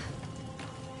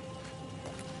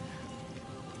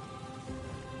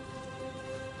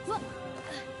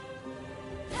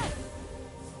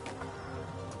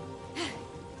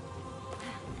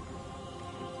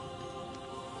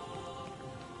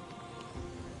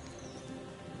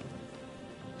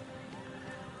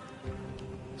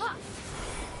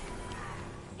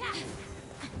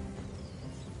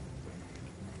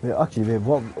 Wait, actually,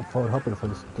 what would happen if I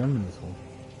just stand on this one?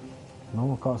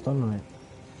 No, I can't stand on it.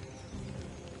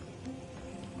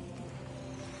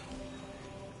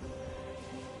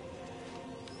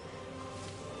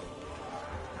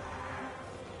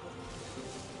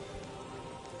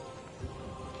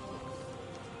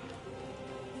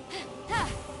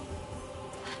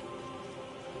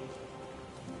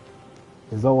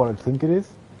 Is that what I think it is?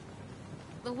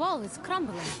 The wall is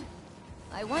crumbling.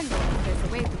 I wonder if there's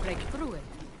a way to break through it.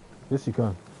 Yes, you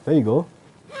can. There you go.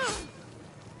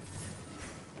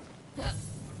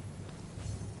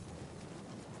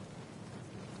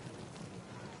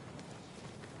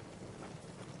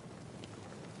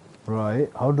 Right,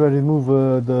 how do I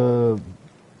remove the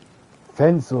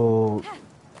fence or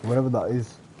whatever that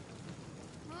is?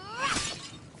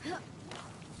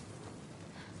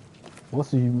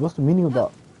 What's the meaning of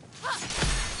that?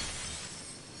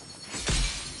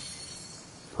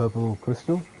 Purple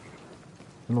crystal?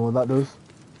 Don't know what that does.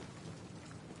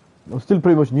 I'm still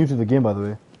pretty much new to the game, by the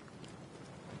way.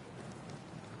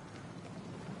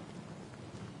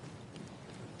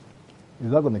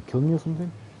 Is that gonna kill me or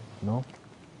something? No.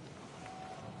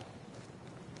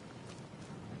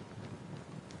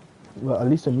 Well, at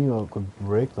least I knew I could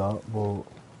break that, but...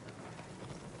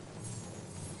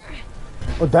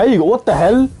 Oh, there you go. What the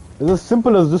hell? It's as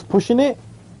simple as just pushing it?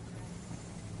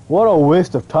 What a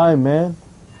waste of time, man.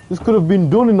 This could have been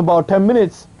done in about 10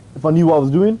 minutes if I knew what I was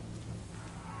doing.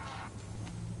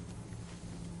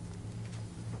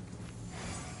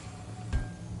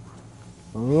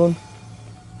 Run.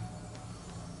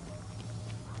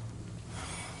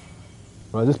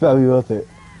 Right, this better be worth it.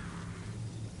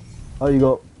 There you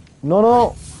go. No,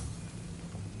 no.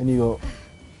 And you go.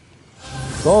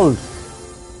 Gold.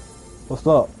 What's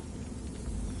that?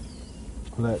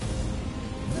 Collect.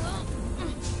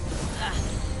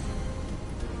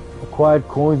 Acquired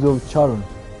coins of Charon.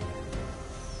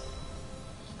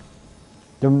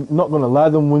 I'm not gonna lie,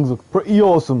 them wings look pretty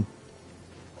awesome.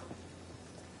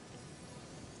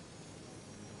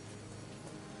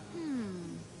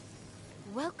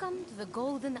 Welcome to the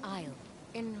Golden Isle.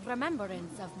 In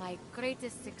remembrance of my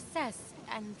greatest success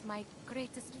and my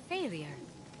greatest failure.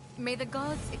 May the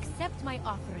gods accept my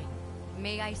offering.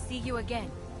 May I see you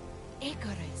again.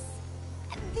 Icarus.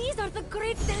 These are the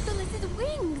great Daedalus'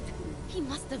 wings! He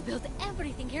must have built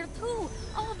everything here too!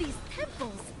 All these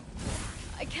temples!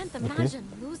 I can't imagine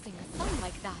losing a son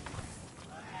like that.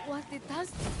 What it does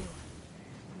to you.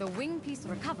 The wing piece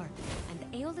recovered,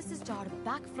 and Aeolus's jar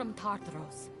back from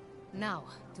Tartaros. Now,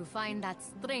 to find that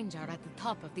stranger at the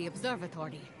top of the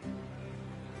observatory.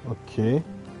 Okay.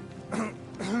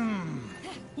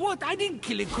 What? I didn't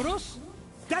kill Icarus!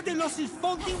 Daedalus'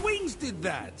 faulty wings did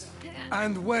that!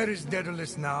 And where is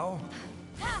Daedalus now?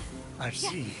 I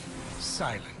see.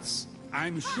 Silence.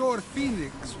 I'm sure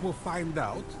Fenynx will find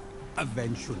out,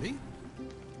 eventually.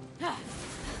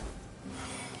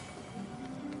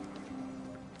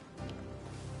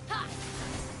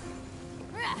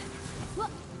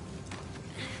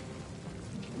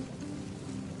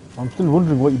 I'm still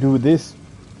wondering what you do with this.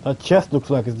 That chest looks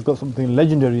like it's got something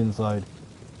legendary inside.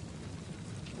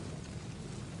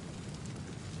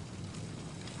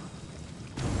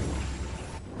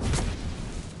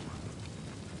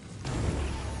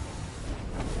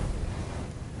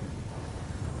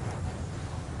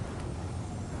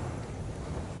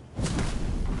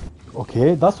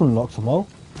 Okay, that's unlocked somehow.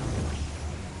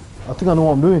 I think I know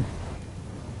what I'm doing.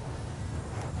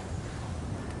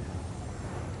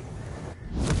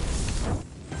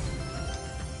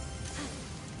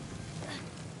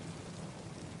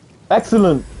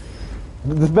 Excellent!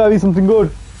 This better be something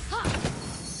good.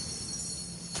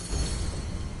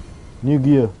 New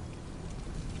gear.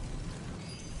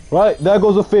 Right, there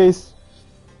goes the face.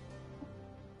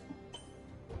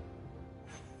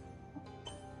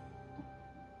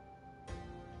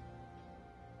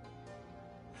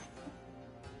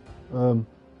 Hold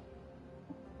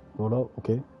up,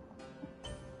 okay.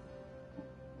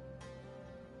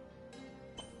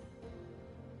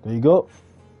 There you go.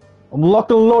 I'm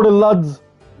locked and loaded, lads.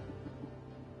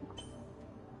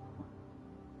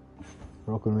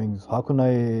 Broken wings. How can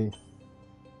I...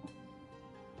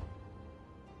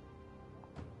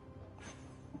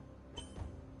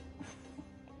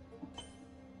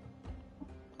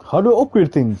 How do I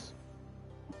upgrade things?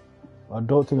 I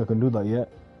don't think I can do that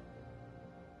yet.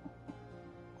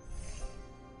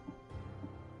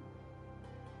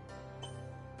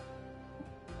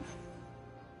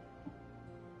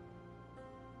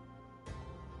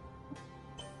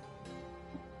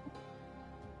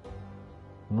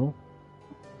 No?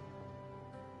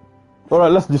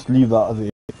 Alright, let's just leave that as it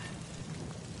is.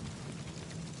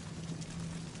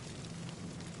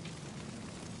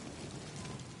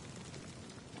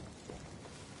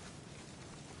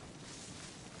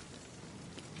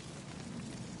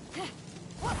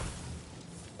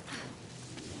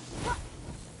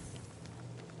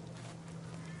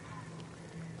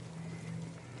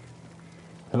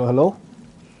 Hello, hello?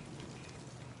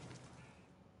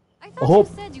 I thought hope-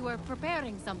 you said you were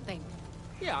preparing something.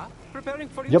 Yeah, preparing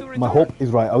for you to Yep, return. my hope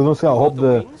is right. I was gonna say I hope the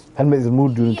the wings? helmet is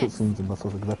moved during Yes. cutscenes, and that's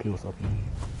exactly what's happening.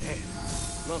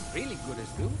 Not really good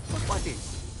as new, but what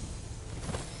is?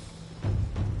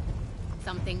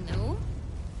 Something new?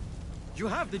 You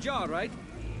have the jar, right?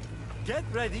 Get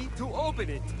ready to open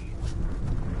it.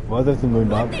 Why is everything going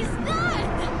down? What is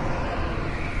that?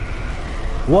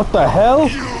 What the hell?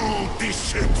 You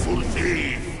deceitful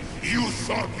thief! You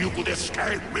thought you could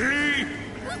escape me? You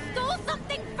stole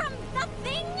something from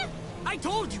something? I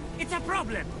told you, it's a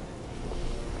problem.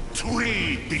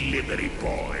 Tree delivery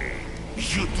boy!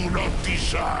 You do not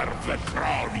deserve the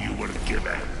crown you were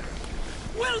given.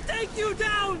 We'll take you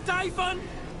down, Typhon,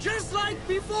 just like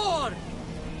before.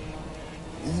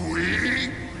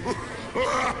 We?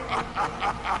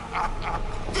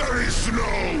 There is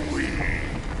no we.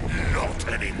 Not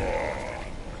anymore.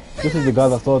 This is the guy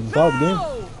that started the game.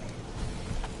 No!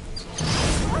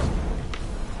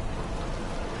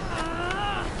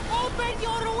 Open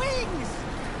your wings!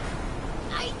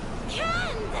 I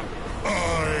can't! I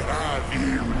have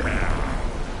you now.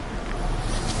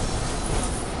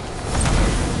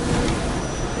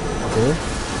 Okay.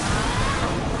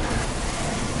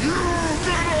 You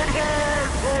cannot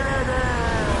hide forever!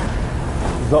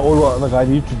 Is that all what like I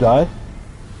need to die?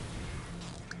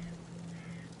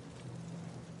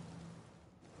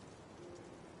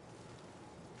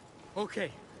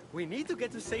 Okay, we need to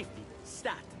get to safety.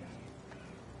 Stat.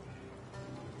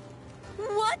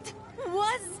 What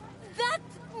was that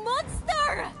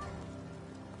monster?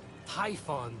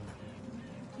 Typhon.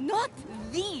 Not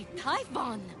the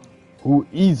Typhon. Who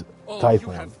is Oh, Typhon?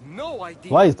 you have no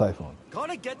idea. Why is Typhon?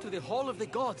 Gotta get to the Hall of the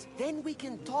Gods, then we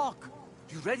can talk.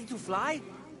 You ready to fly?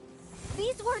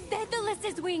 These were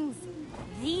Daedalus's wings.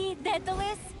 The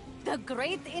Daedalus, the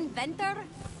great inventor.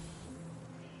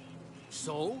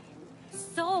 So?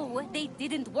 So they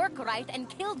didn't work right and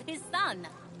killed his son.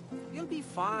 You'll be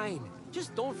fine.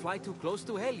 Just don't fly too close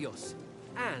to Helios.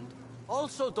 And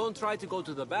also don't try to go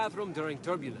to the bathroom during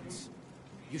turbulence.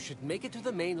 You should make it to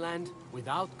the mainland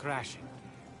without crashing.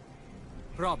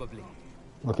 Probably.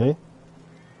 Okay.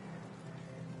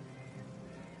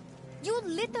 You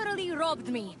literally robbed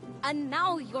me, and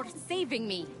now you're saving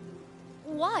me.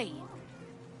 Why?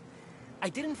 I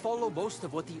didn't follow most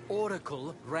of what the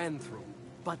Oracle ran through.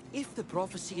 But if the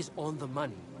prophecy is on the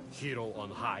money, hero on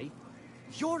high,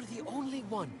 you're the only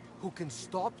one who can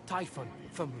stop Typhon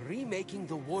from remaking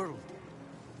the world.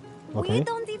 Okay. We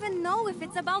don't even know if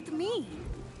it's about me.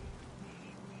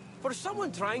 For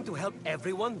someone trying to help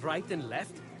everyone right and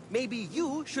left, maybe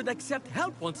you should accept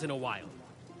help once in a while.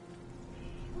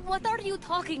 What are you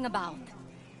talking about?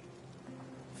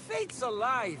 Fate's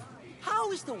alive.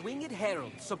 How is the Winged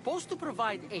Herald supposed to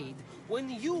provide aid when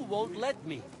you won't let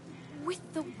me? With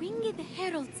the Winged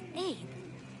Herald's aid?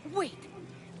 Wait,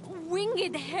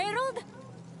 Winged Herald?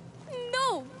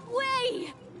 No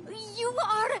way! You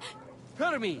are...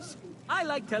 Hermes, I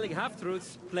like telling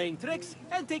half-truths, playing tricks,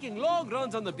 and taking long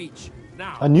runs on the beach.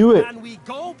 Now, I knew it. Can we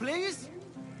go, please?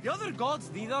 The other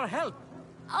gods need our help.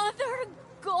 Other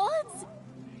gods?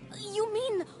 You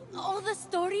mean all the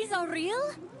stories are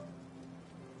real?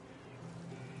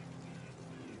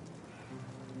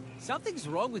 Something's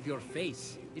wrong with your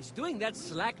face. It's doing that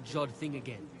slack-jawed thing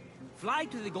again. Fly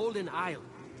to the Golden Isle.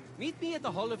 Meet me at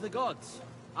the Hall of the Gods.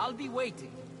 I'll be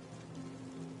waiting.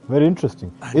 Very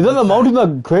interesting. Is that the mountain that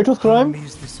Kratos climbed?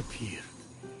 Armies disappeared.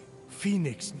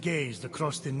 Phoenix gazed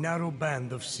across the narrow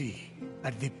band of sea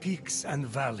at the peaks and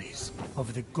valleys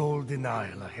of the Golden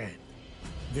Isle ahead.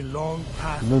 The long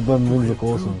path Those button to wings her look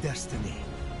awesome. true destiny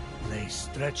lay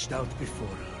stretched out before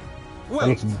her. That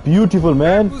looks beautiful,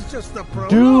 man. That was just the prologue.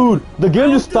 Dude, the game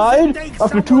How just does it died take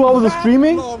after 2 someone hours of that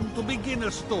streaming? long to begin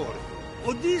a story?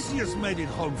 Odysseus made it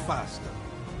home faster.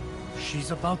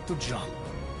 She's about to jump.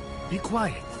 Be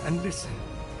quiet and listen.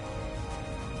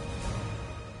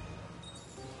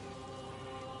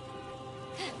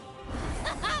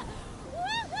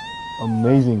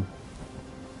 Amazing.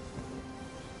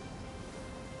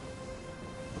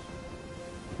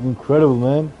 Incredible,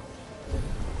 man.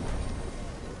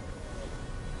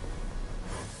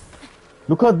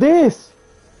 Look at this.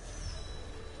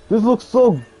 This looks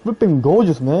so flipping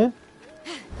gorgeous, man.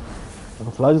 I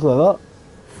can fly just like that.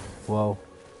 Wow.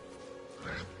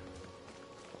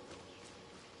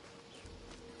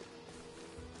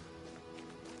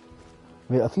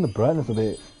 Wait, I think the brightness a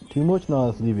bit too much. Now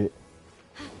let's leave it.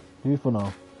 Leave it for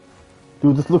now.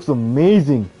 Dude, this looks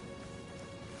amazing.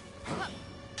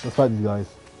 Let's fight these guys.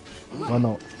 Why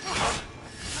not?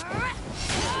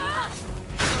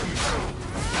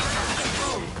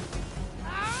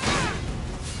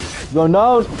 Going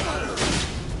down.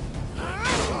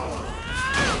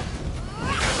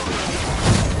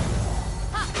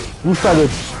 Who started?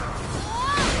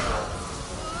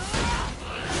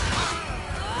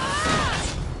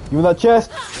 Give me that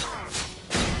chest.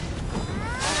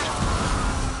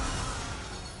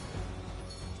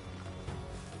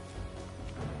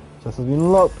 Chest has been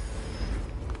unlocked.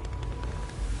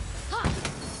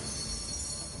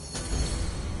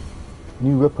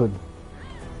 New weapon.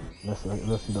 Let's see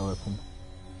that weapon.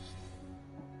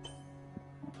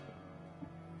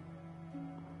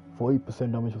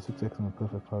 40% damage for 6x and a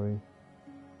perfect parry.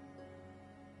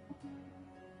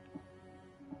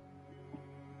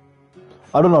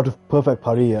 I don't know how to perfect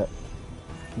parry yet.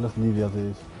 Let's leave it as it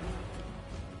is.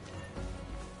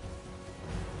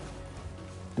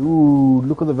 Dude,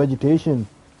 look at the vegetation.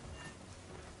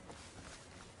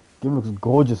 Game looks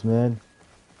gorgeous, man.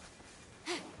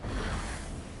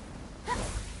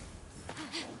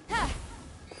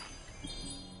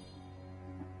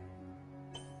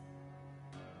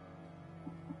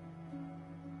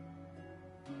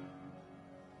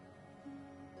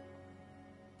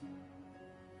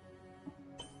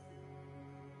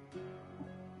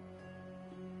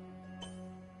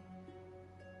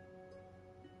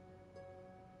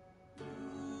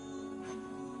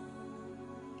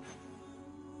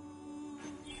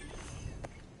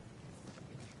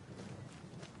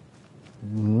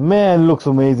 Man, looks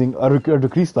amazing. I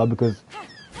decreased that because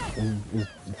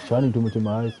it's shining too much in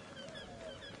my eyes.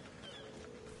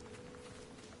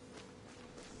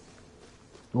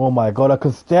 Oh my god, I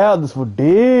can stare at this for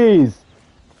days.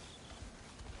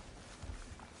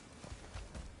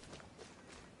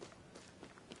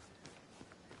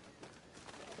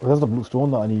 Where's the blue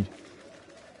stone that I need?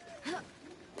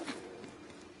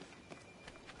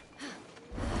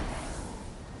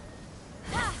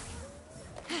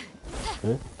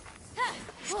 Okay.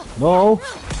 No!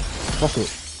 That's it.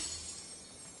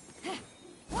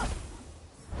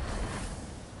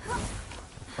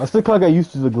 I still can't get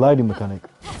used to the gliding mechanic.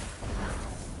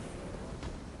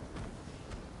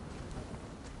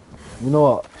 You know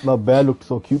what? That bear looked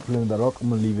so cute playing that rock. I'm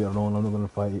gonna leave it alone. I'm not gonna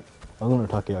fight it. I'm gonna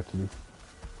attack it actually.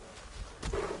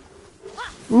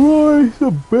 Oh, it's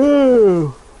a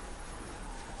bear!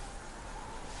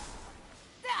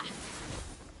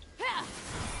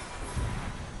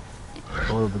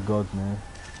 Oh the gods, man.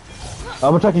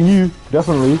 I'm attacking you,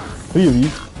 definitely. 3 of you.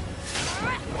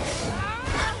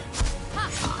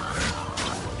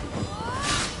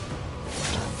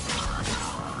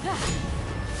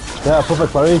 Yeah,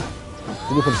 perfect parry.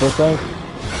 Did it for the first time.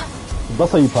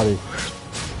 That's how you parry.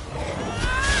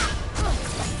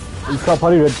 You can't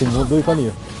parry red thing, don't do it, can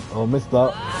you? Oh, missed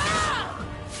that.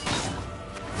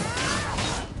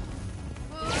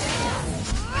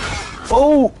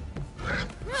 Oh!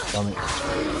 Damn it.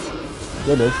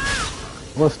 There it is.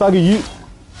 I'm gonna stagger you.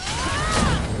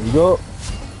 There you go.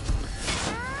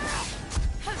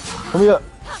 Come here.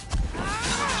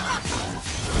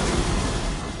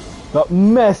 That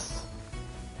mess.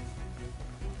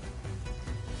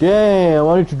 Damn, I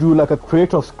wanted to do like a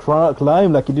Kratos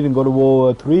climb like he did in God of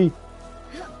War 3.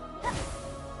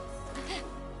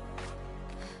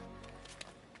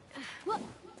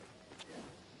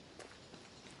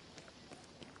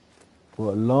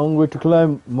 What a long way to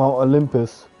climb Mount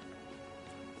Olympus.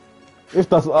 If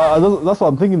that's what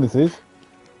I'm thinking this is.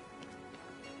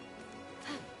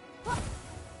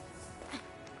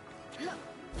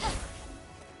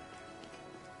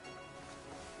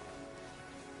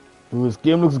 Dude, this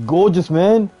game looks gorgeous,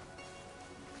 man.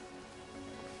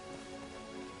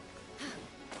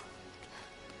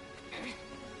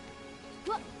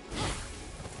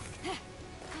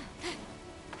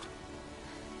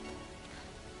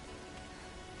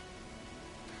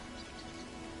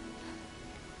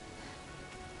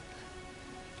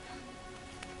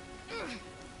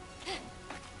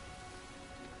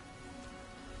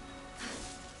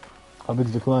 How big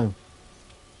is the climb?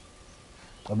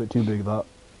 A bit too big that.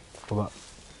 For that.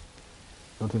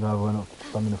 Don't think I have enough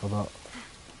stamina for that.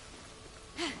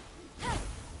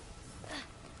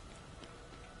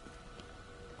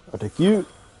 I'll take you.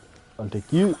 I'll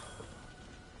take you.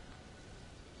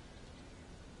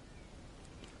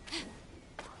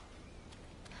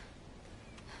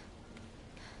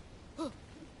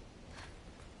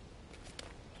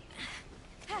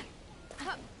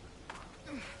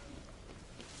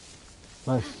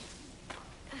 Nice.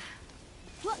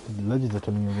 The ledges are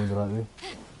telling me I'm going the right way.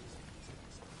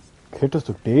 Kratos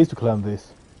took days to climb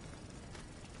this.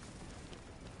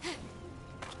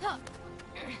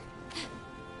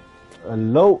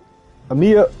 Hello, I'm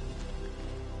here.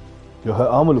 Yo, her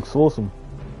armor looks awesome.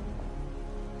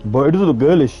 But it does look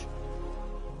girlish.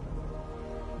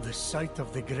 The sight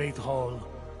of the Great Hall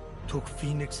took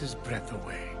Fenyx's breath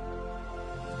away.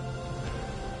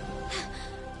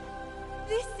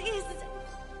 This is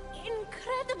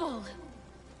incredible.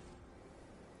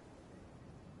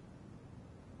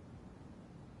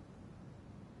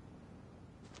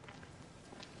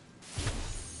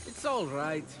 It's all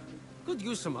right. Could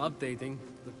use some updating.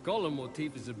 The column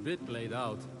motif is a bit played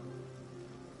out.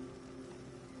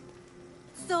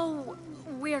 So,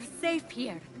 we're safe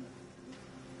here.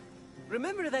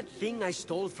 Remember that thing I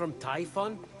stole from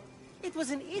Typhon? It was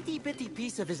an itty-bitty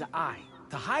piece of his eye,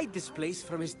 to hide this place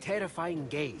from his terrifying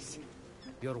gaze.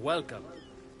 You're welcome.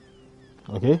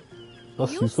 Okay,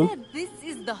 that's You useful. said this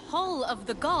is the Hall of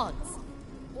the Gods.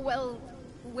 Well,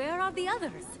 where are the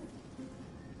others?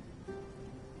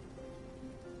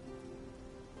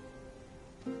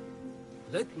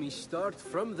 Let me start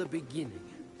from the beginning.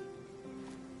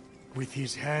 With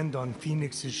his hand on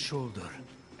Fenyx's shoulder,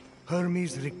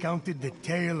 Hermes recounted the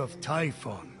tale of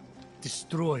Typhon,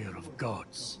 destroyer of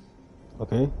gods.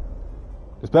 Okay.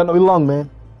 This better not be long, man.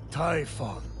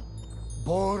 Typhon,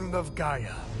 born of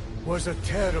Gaia, was a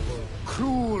terrible,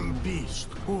 cruel beast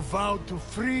who vowed to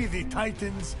free the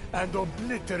Titans and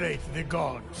obliterate the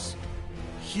gods.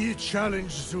 He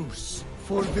challenged Zeus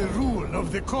for the rule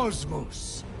of the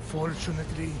cosmos.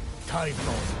 Fortunately,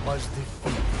 Typhon was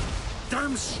defeated.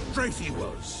 Damn straight he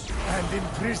was. And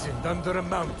imprisoned under a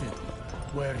mountain,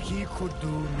 where he could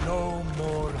do no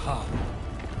more harm.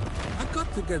 I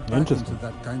got to get back into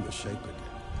that kind of shape again.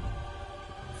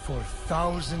 For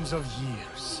thousands of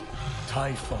years,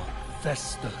 Typhon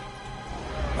festered,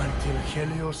 until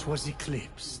Helios was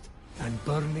eclipsed, and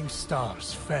burning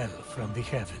stars fell from the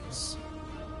heavens.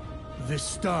 The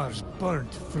stars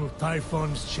burnt through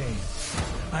Typhon's chains,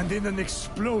 and in an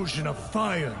explosion of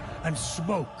fire and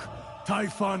smoke,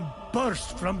 Typhon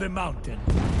burst from the mountain.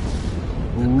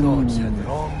 The gods had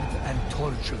wronged and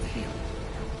tortured him.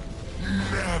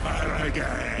 Never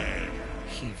again!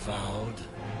 He vowed.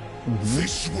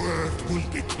 This world will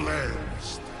be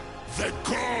cleansed. The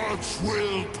gods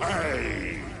will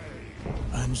pay!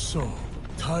 And so,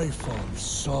 Typhon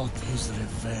sought his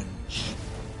revenge.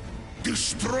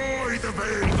 Destroy the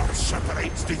veil that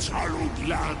separates this hallowed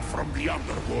land from the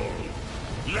underworld.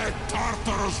 Let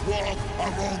Tartarus walk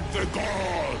among the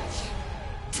gods.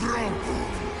 Trample,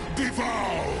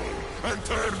 devour, and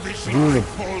turn this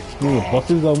life-false god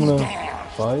to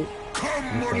dust. Fight.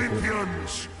 Come,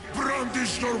 Olympians!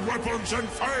 Brandish your weapons and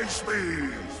face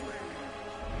me!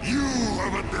 You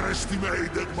have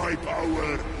underestimated my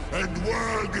power and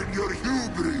work in your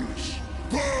hubris.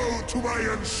 Bow to my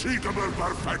unseekable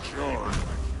perfection!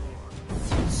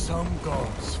 Some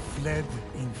gods fled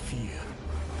in fear.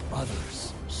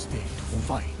 Others stayed to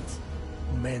fight.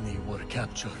 Many were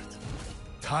captured.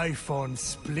 Typhon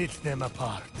split them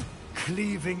apart,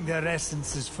 cleaving their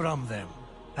essences from them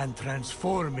and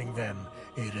transforming them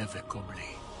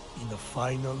irrevocably. In a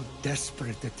final,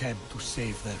 desperate attempt to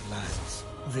save their lands,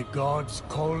 the gods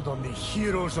called on the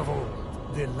heroes of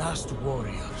old, the last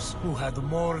warriors who had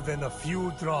more than a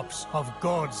few drops of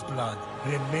God's blood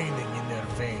remaining in their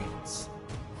veins.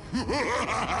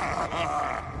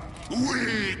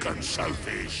 Weak and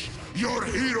selfish, your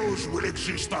heroes will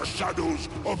exist as shadows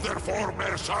of their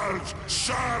former selves,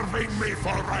 serving me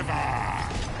forever!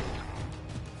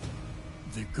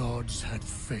 The gods had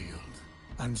failed,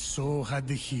 and so had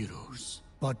the heroes.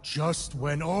 But just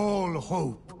when all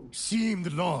hope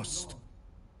seemed lost,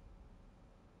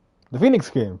 The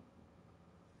Fenyx came.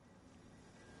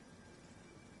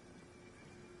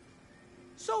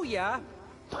 So yeah,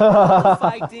 all the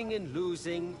fighting and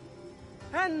losing.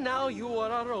 And now you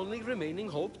are our only remaining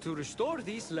hope to restore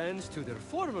these lands to their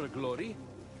former glory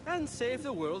and save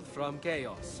the world from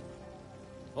chaos.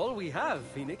 All we have,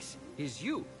 Fenyx, is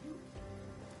you.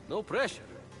 No pressure.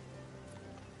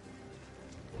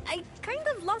 I kind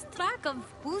of lost track of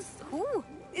who's who.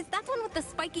 Is that one with the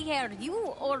spiky hair you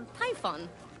or Typhon?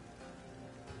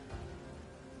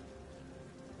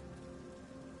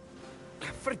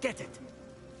 Forget it.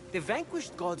 The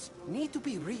vanquished gods need to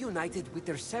be reunited with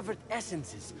their severed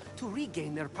essences to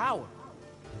regain their power.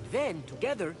 Then,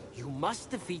 together, you must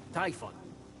defeat Typhon.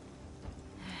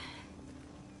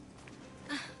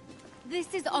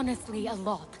 This is honestly a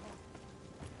lot.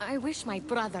 I wish my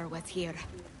brother was here.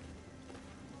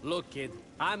 Look, kid,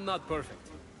 I'm not perfect.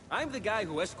 I'm the guy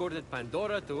who escorted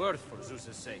Pandora to Earth for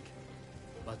Zeus's sake.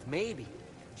 But maybe,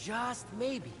 just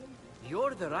maybe,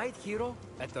 you're the right hero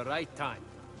at the right time.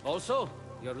 Also,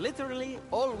 you're literally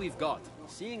all we've got,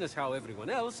 seeing as how everyone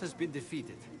else has been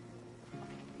defeated.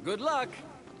 Good luck!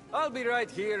 I'll be right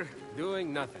here,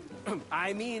 doing nothing.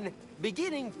 I mean,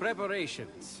 beginning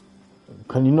preparations.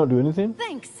 Can you not do anything?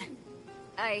 Thanks.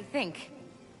 I think.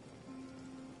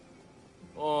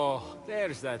 Oh,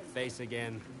 there's that face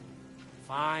again.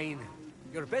 Fine.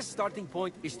 Your best starting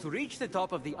point is to reach the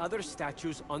top of the other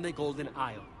statues on the Golden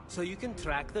Isle, so you can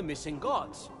track the missing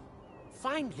gods.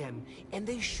 Find them, and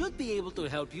they should be able to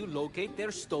help you locate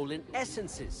their stolen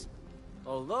essences.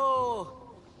 Although,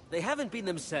 they haven't been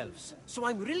themselves, so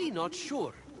I'm really not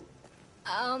sure.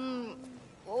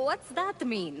 What's that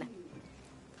mean?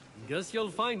 Guess you'll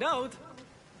find out.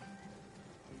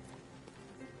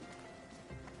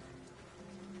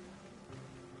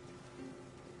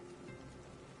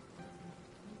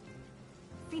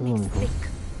 Fenyx thick.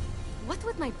 What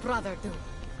would my brother do?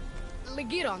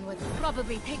 Ligiron would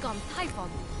probably take on Typhon.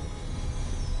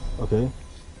 Okay.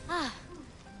 Ah,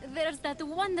 there's that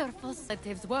wonderful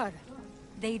relatives were.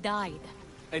 They died.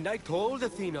 And I told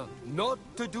Athena not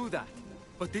to do that.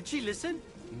 But did she listen?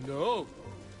 No.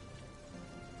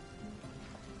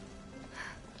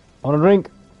 I want a drink.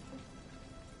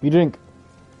 You drink.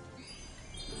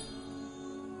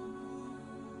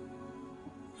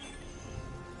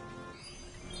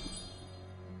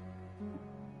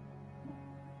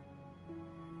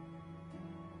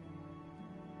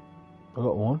 I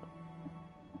got one.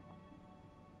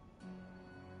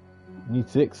 Need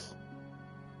 6.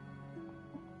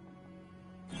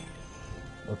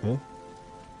 Okay.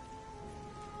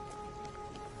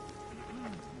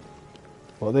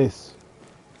 What this?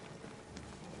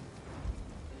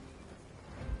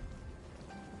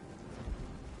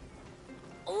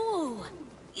 Oh,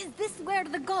 is this where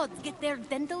the gods get their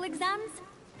dental exams?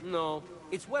 No,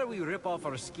 it's where we rip off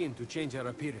our skin to change our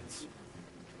appearance.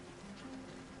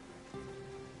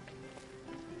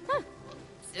 Huh.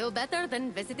 Still better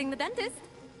than visiting the dentist.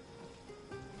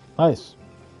 Nice.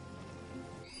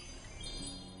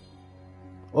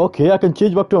 Okay, I can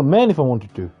change back to a man if I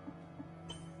wanted to.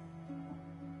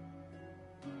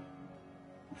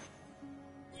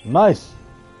 Nice.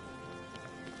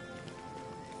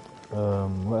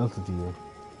 What else is here?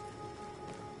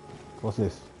 What's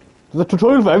this? There's a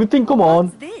tutorial for everything, come on!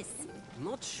 What's this?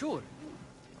 Not sure.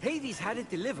 Hades had it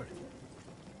delivered.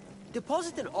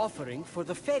 Deposit an offering for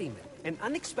the ferryman, and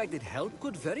unexpected help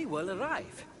could very well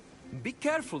arrive. Be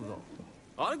careful, though.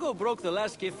 Argo broke the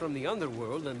last gift from the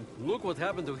underworld, and look what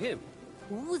happened to him.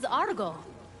 Who's Argo?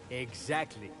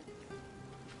 Exactly.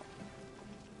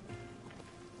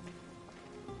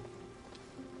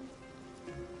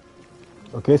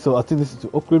 Okay, so I think this is to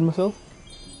upgrade myself.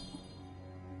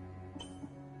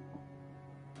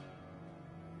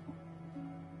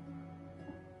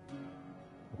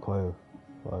 Acquire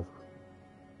 5.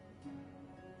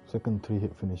 Second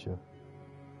 3-hit finisher.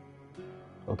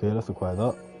 Okay, let's acquire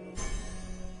that.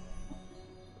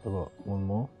 I got one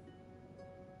more.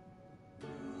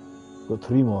 Got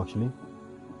 3 more actually.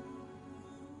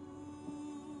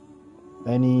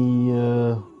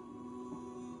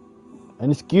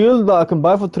 Any skill that I can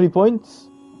buy for 3 points?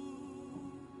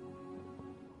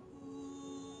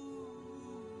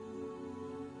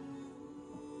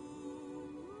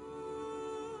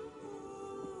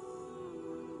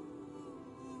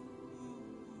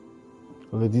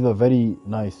 Okay, these are very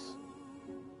nice.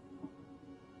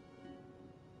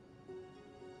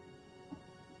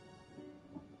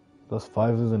 That's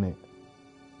 5, isn't it?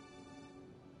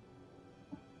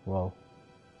 Wow.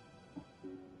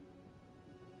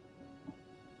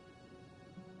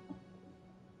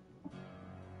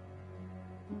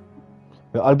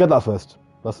 Yeah, I'll get that first.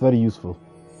 That's very useful.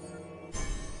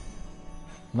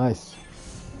 Nice.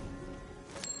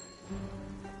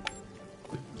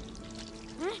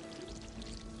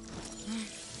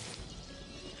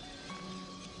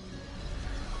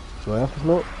 So I have to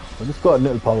float. I just got a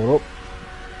little power up.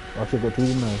 Actually, I got 2,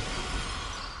 didn't I?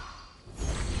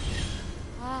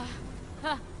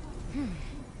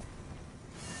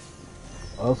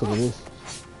 I also do this.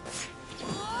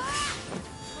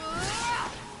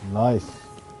 Nice.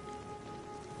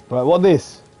 Right, what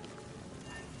this?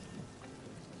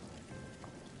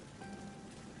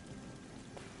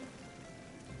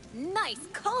 Nice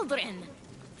cauldron!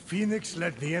 Fenyx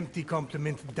let the empty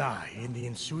compliment die in the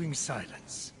ensuing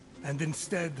silence, and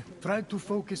instead tried to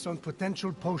focus on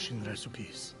potential potion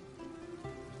recipes.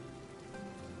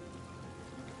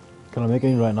 Can I make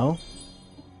any right now?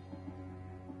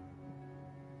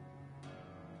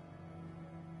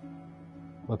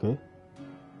 Okay.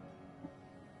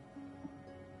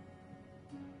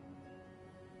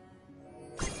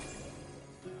 So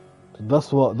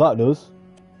that's what that does.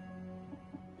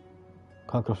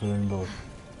 Can't crush the rainbow.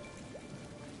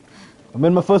 I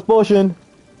made my first potion.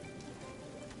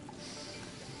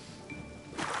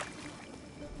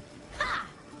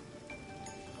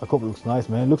 I hope it looks nice,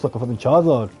 man. It looks like a fucking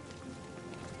Charizard.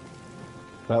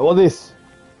 Right, what this?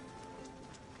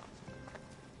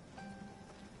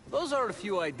 Those are a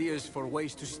few ideas for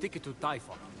ways to stick it to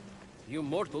Typhon. You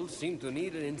mortals seem to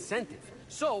need an incentive,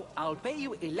 so I'll pay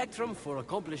you Electrum for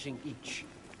accomplishing each.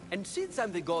 And since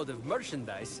I'm the god of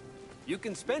merchandise, you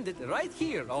can spend it right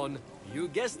here on, you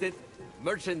guessed it,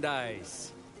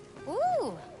 merchandise.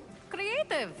 Ooh,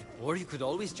 creative. Or you could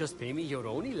always just pay me your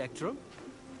own Electrum.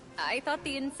 I thought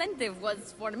the incentive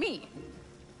was for me.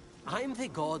 I'm the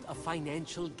god of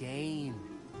financial gain.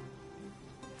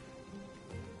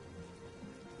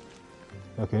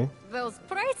 Okay. Those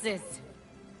prices.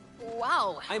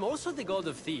 Wow. I'm also the god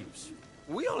of thieves.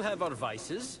 We all have our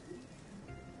vices.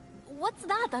 What's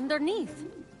that underneath?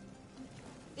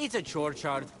 It's a chore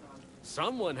chart.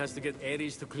 Someone has to get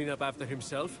Ares to clean up after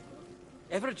himself.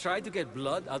 Ever tried to get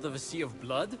blood out of a sea of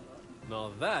blood?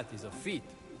 Now that is a feat.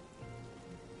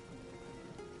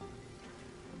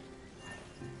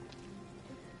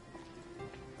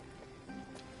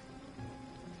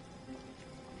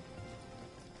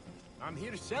 I'm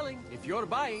here selling, if you're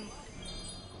buying.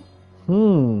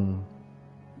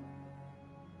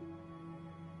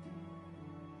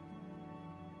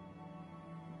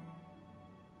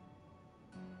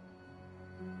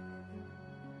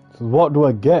 So what do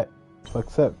I get to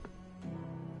accept?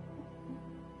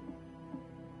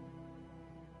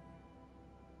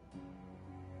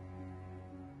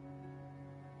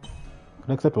 Can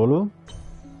I accept all of them?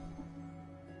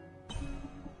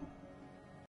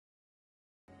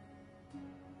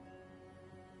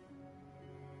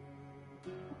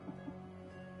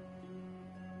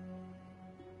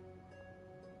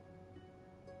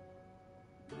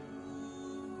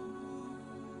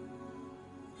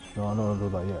 No, I'm not gonna do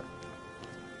that yet.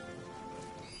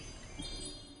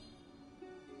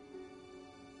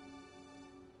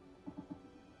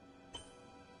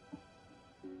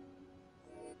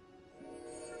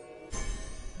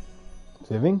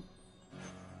 Saving?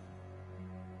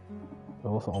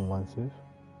 Oh, what's the online save?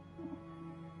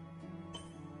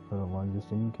 Online just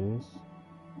in case.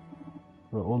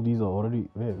 Bro, all these are already.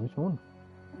 Wait, which one?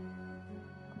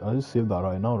 I'll just save that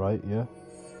right now, right? Yeah.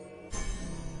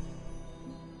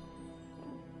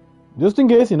 Just in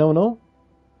case, you never know.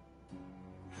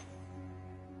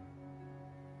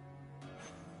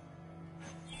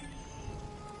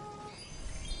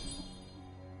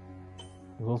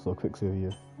 There's also a quick save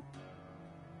here.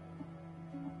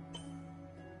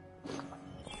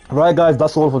 Right guys,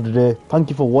 that's all for today. Thank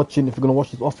you for watching. If you're gonna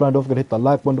watch this offline, don't forget to hit that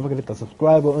like button, don't forget to hit that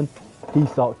subscribe button.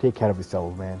 Peace out, take care of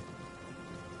yourself, man.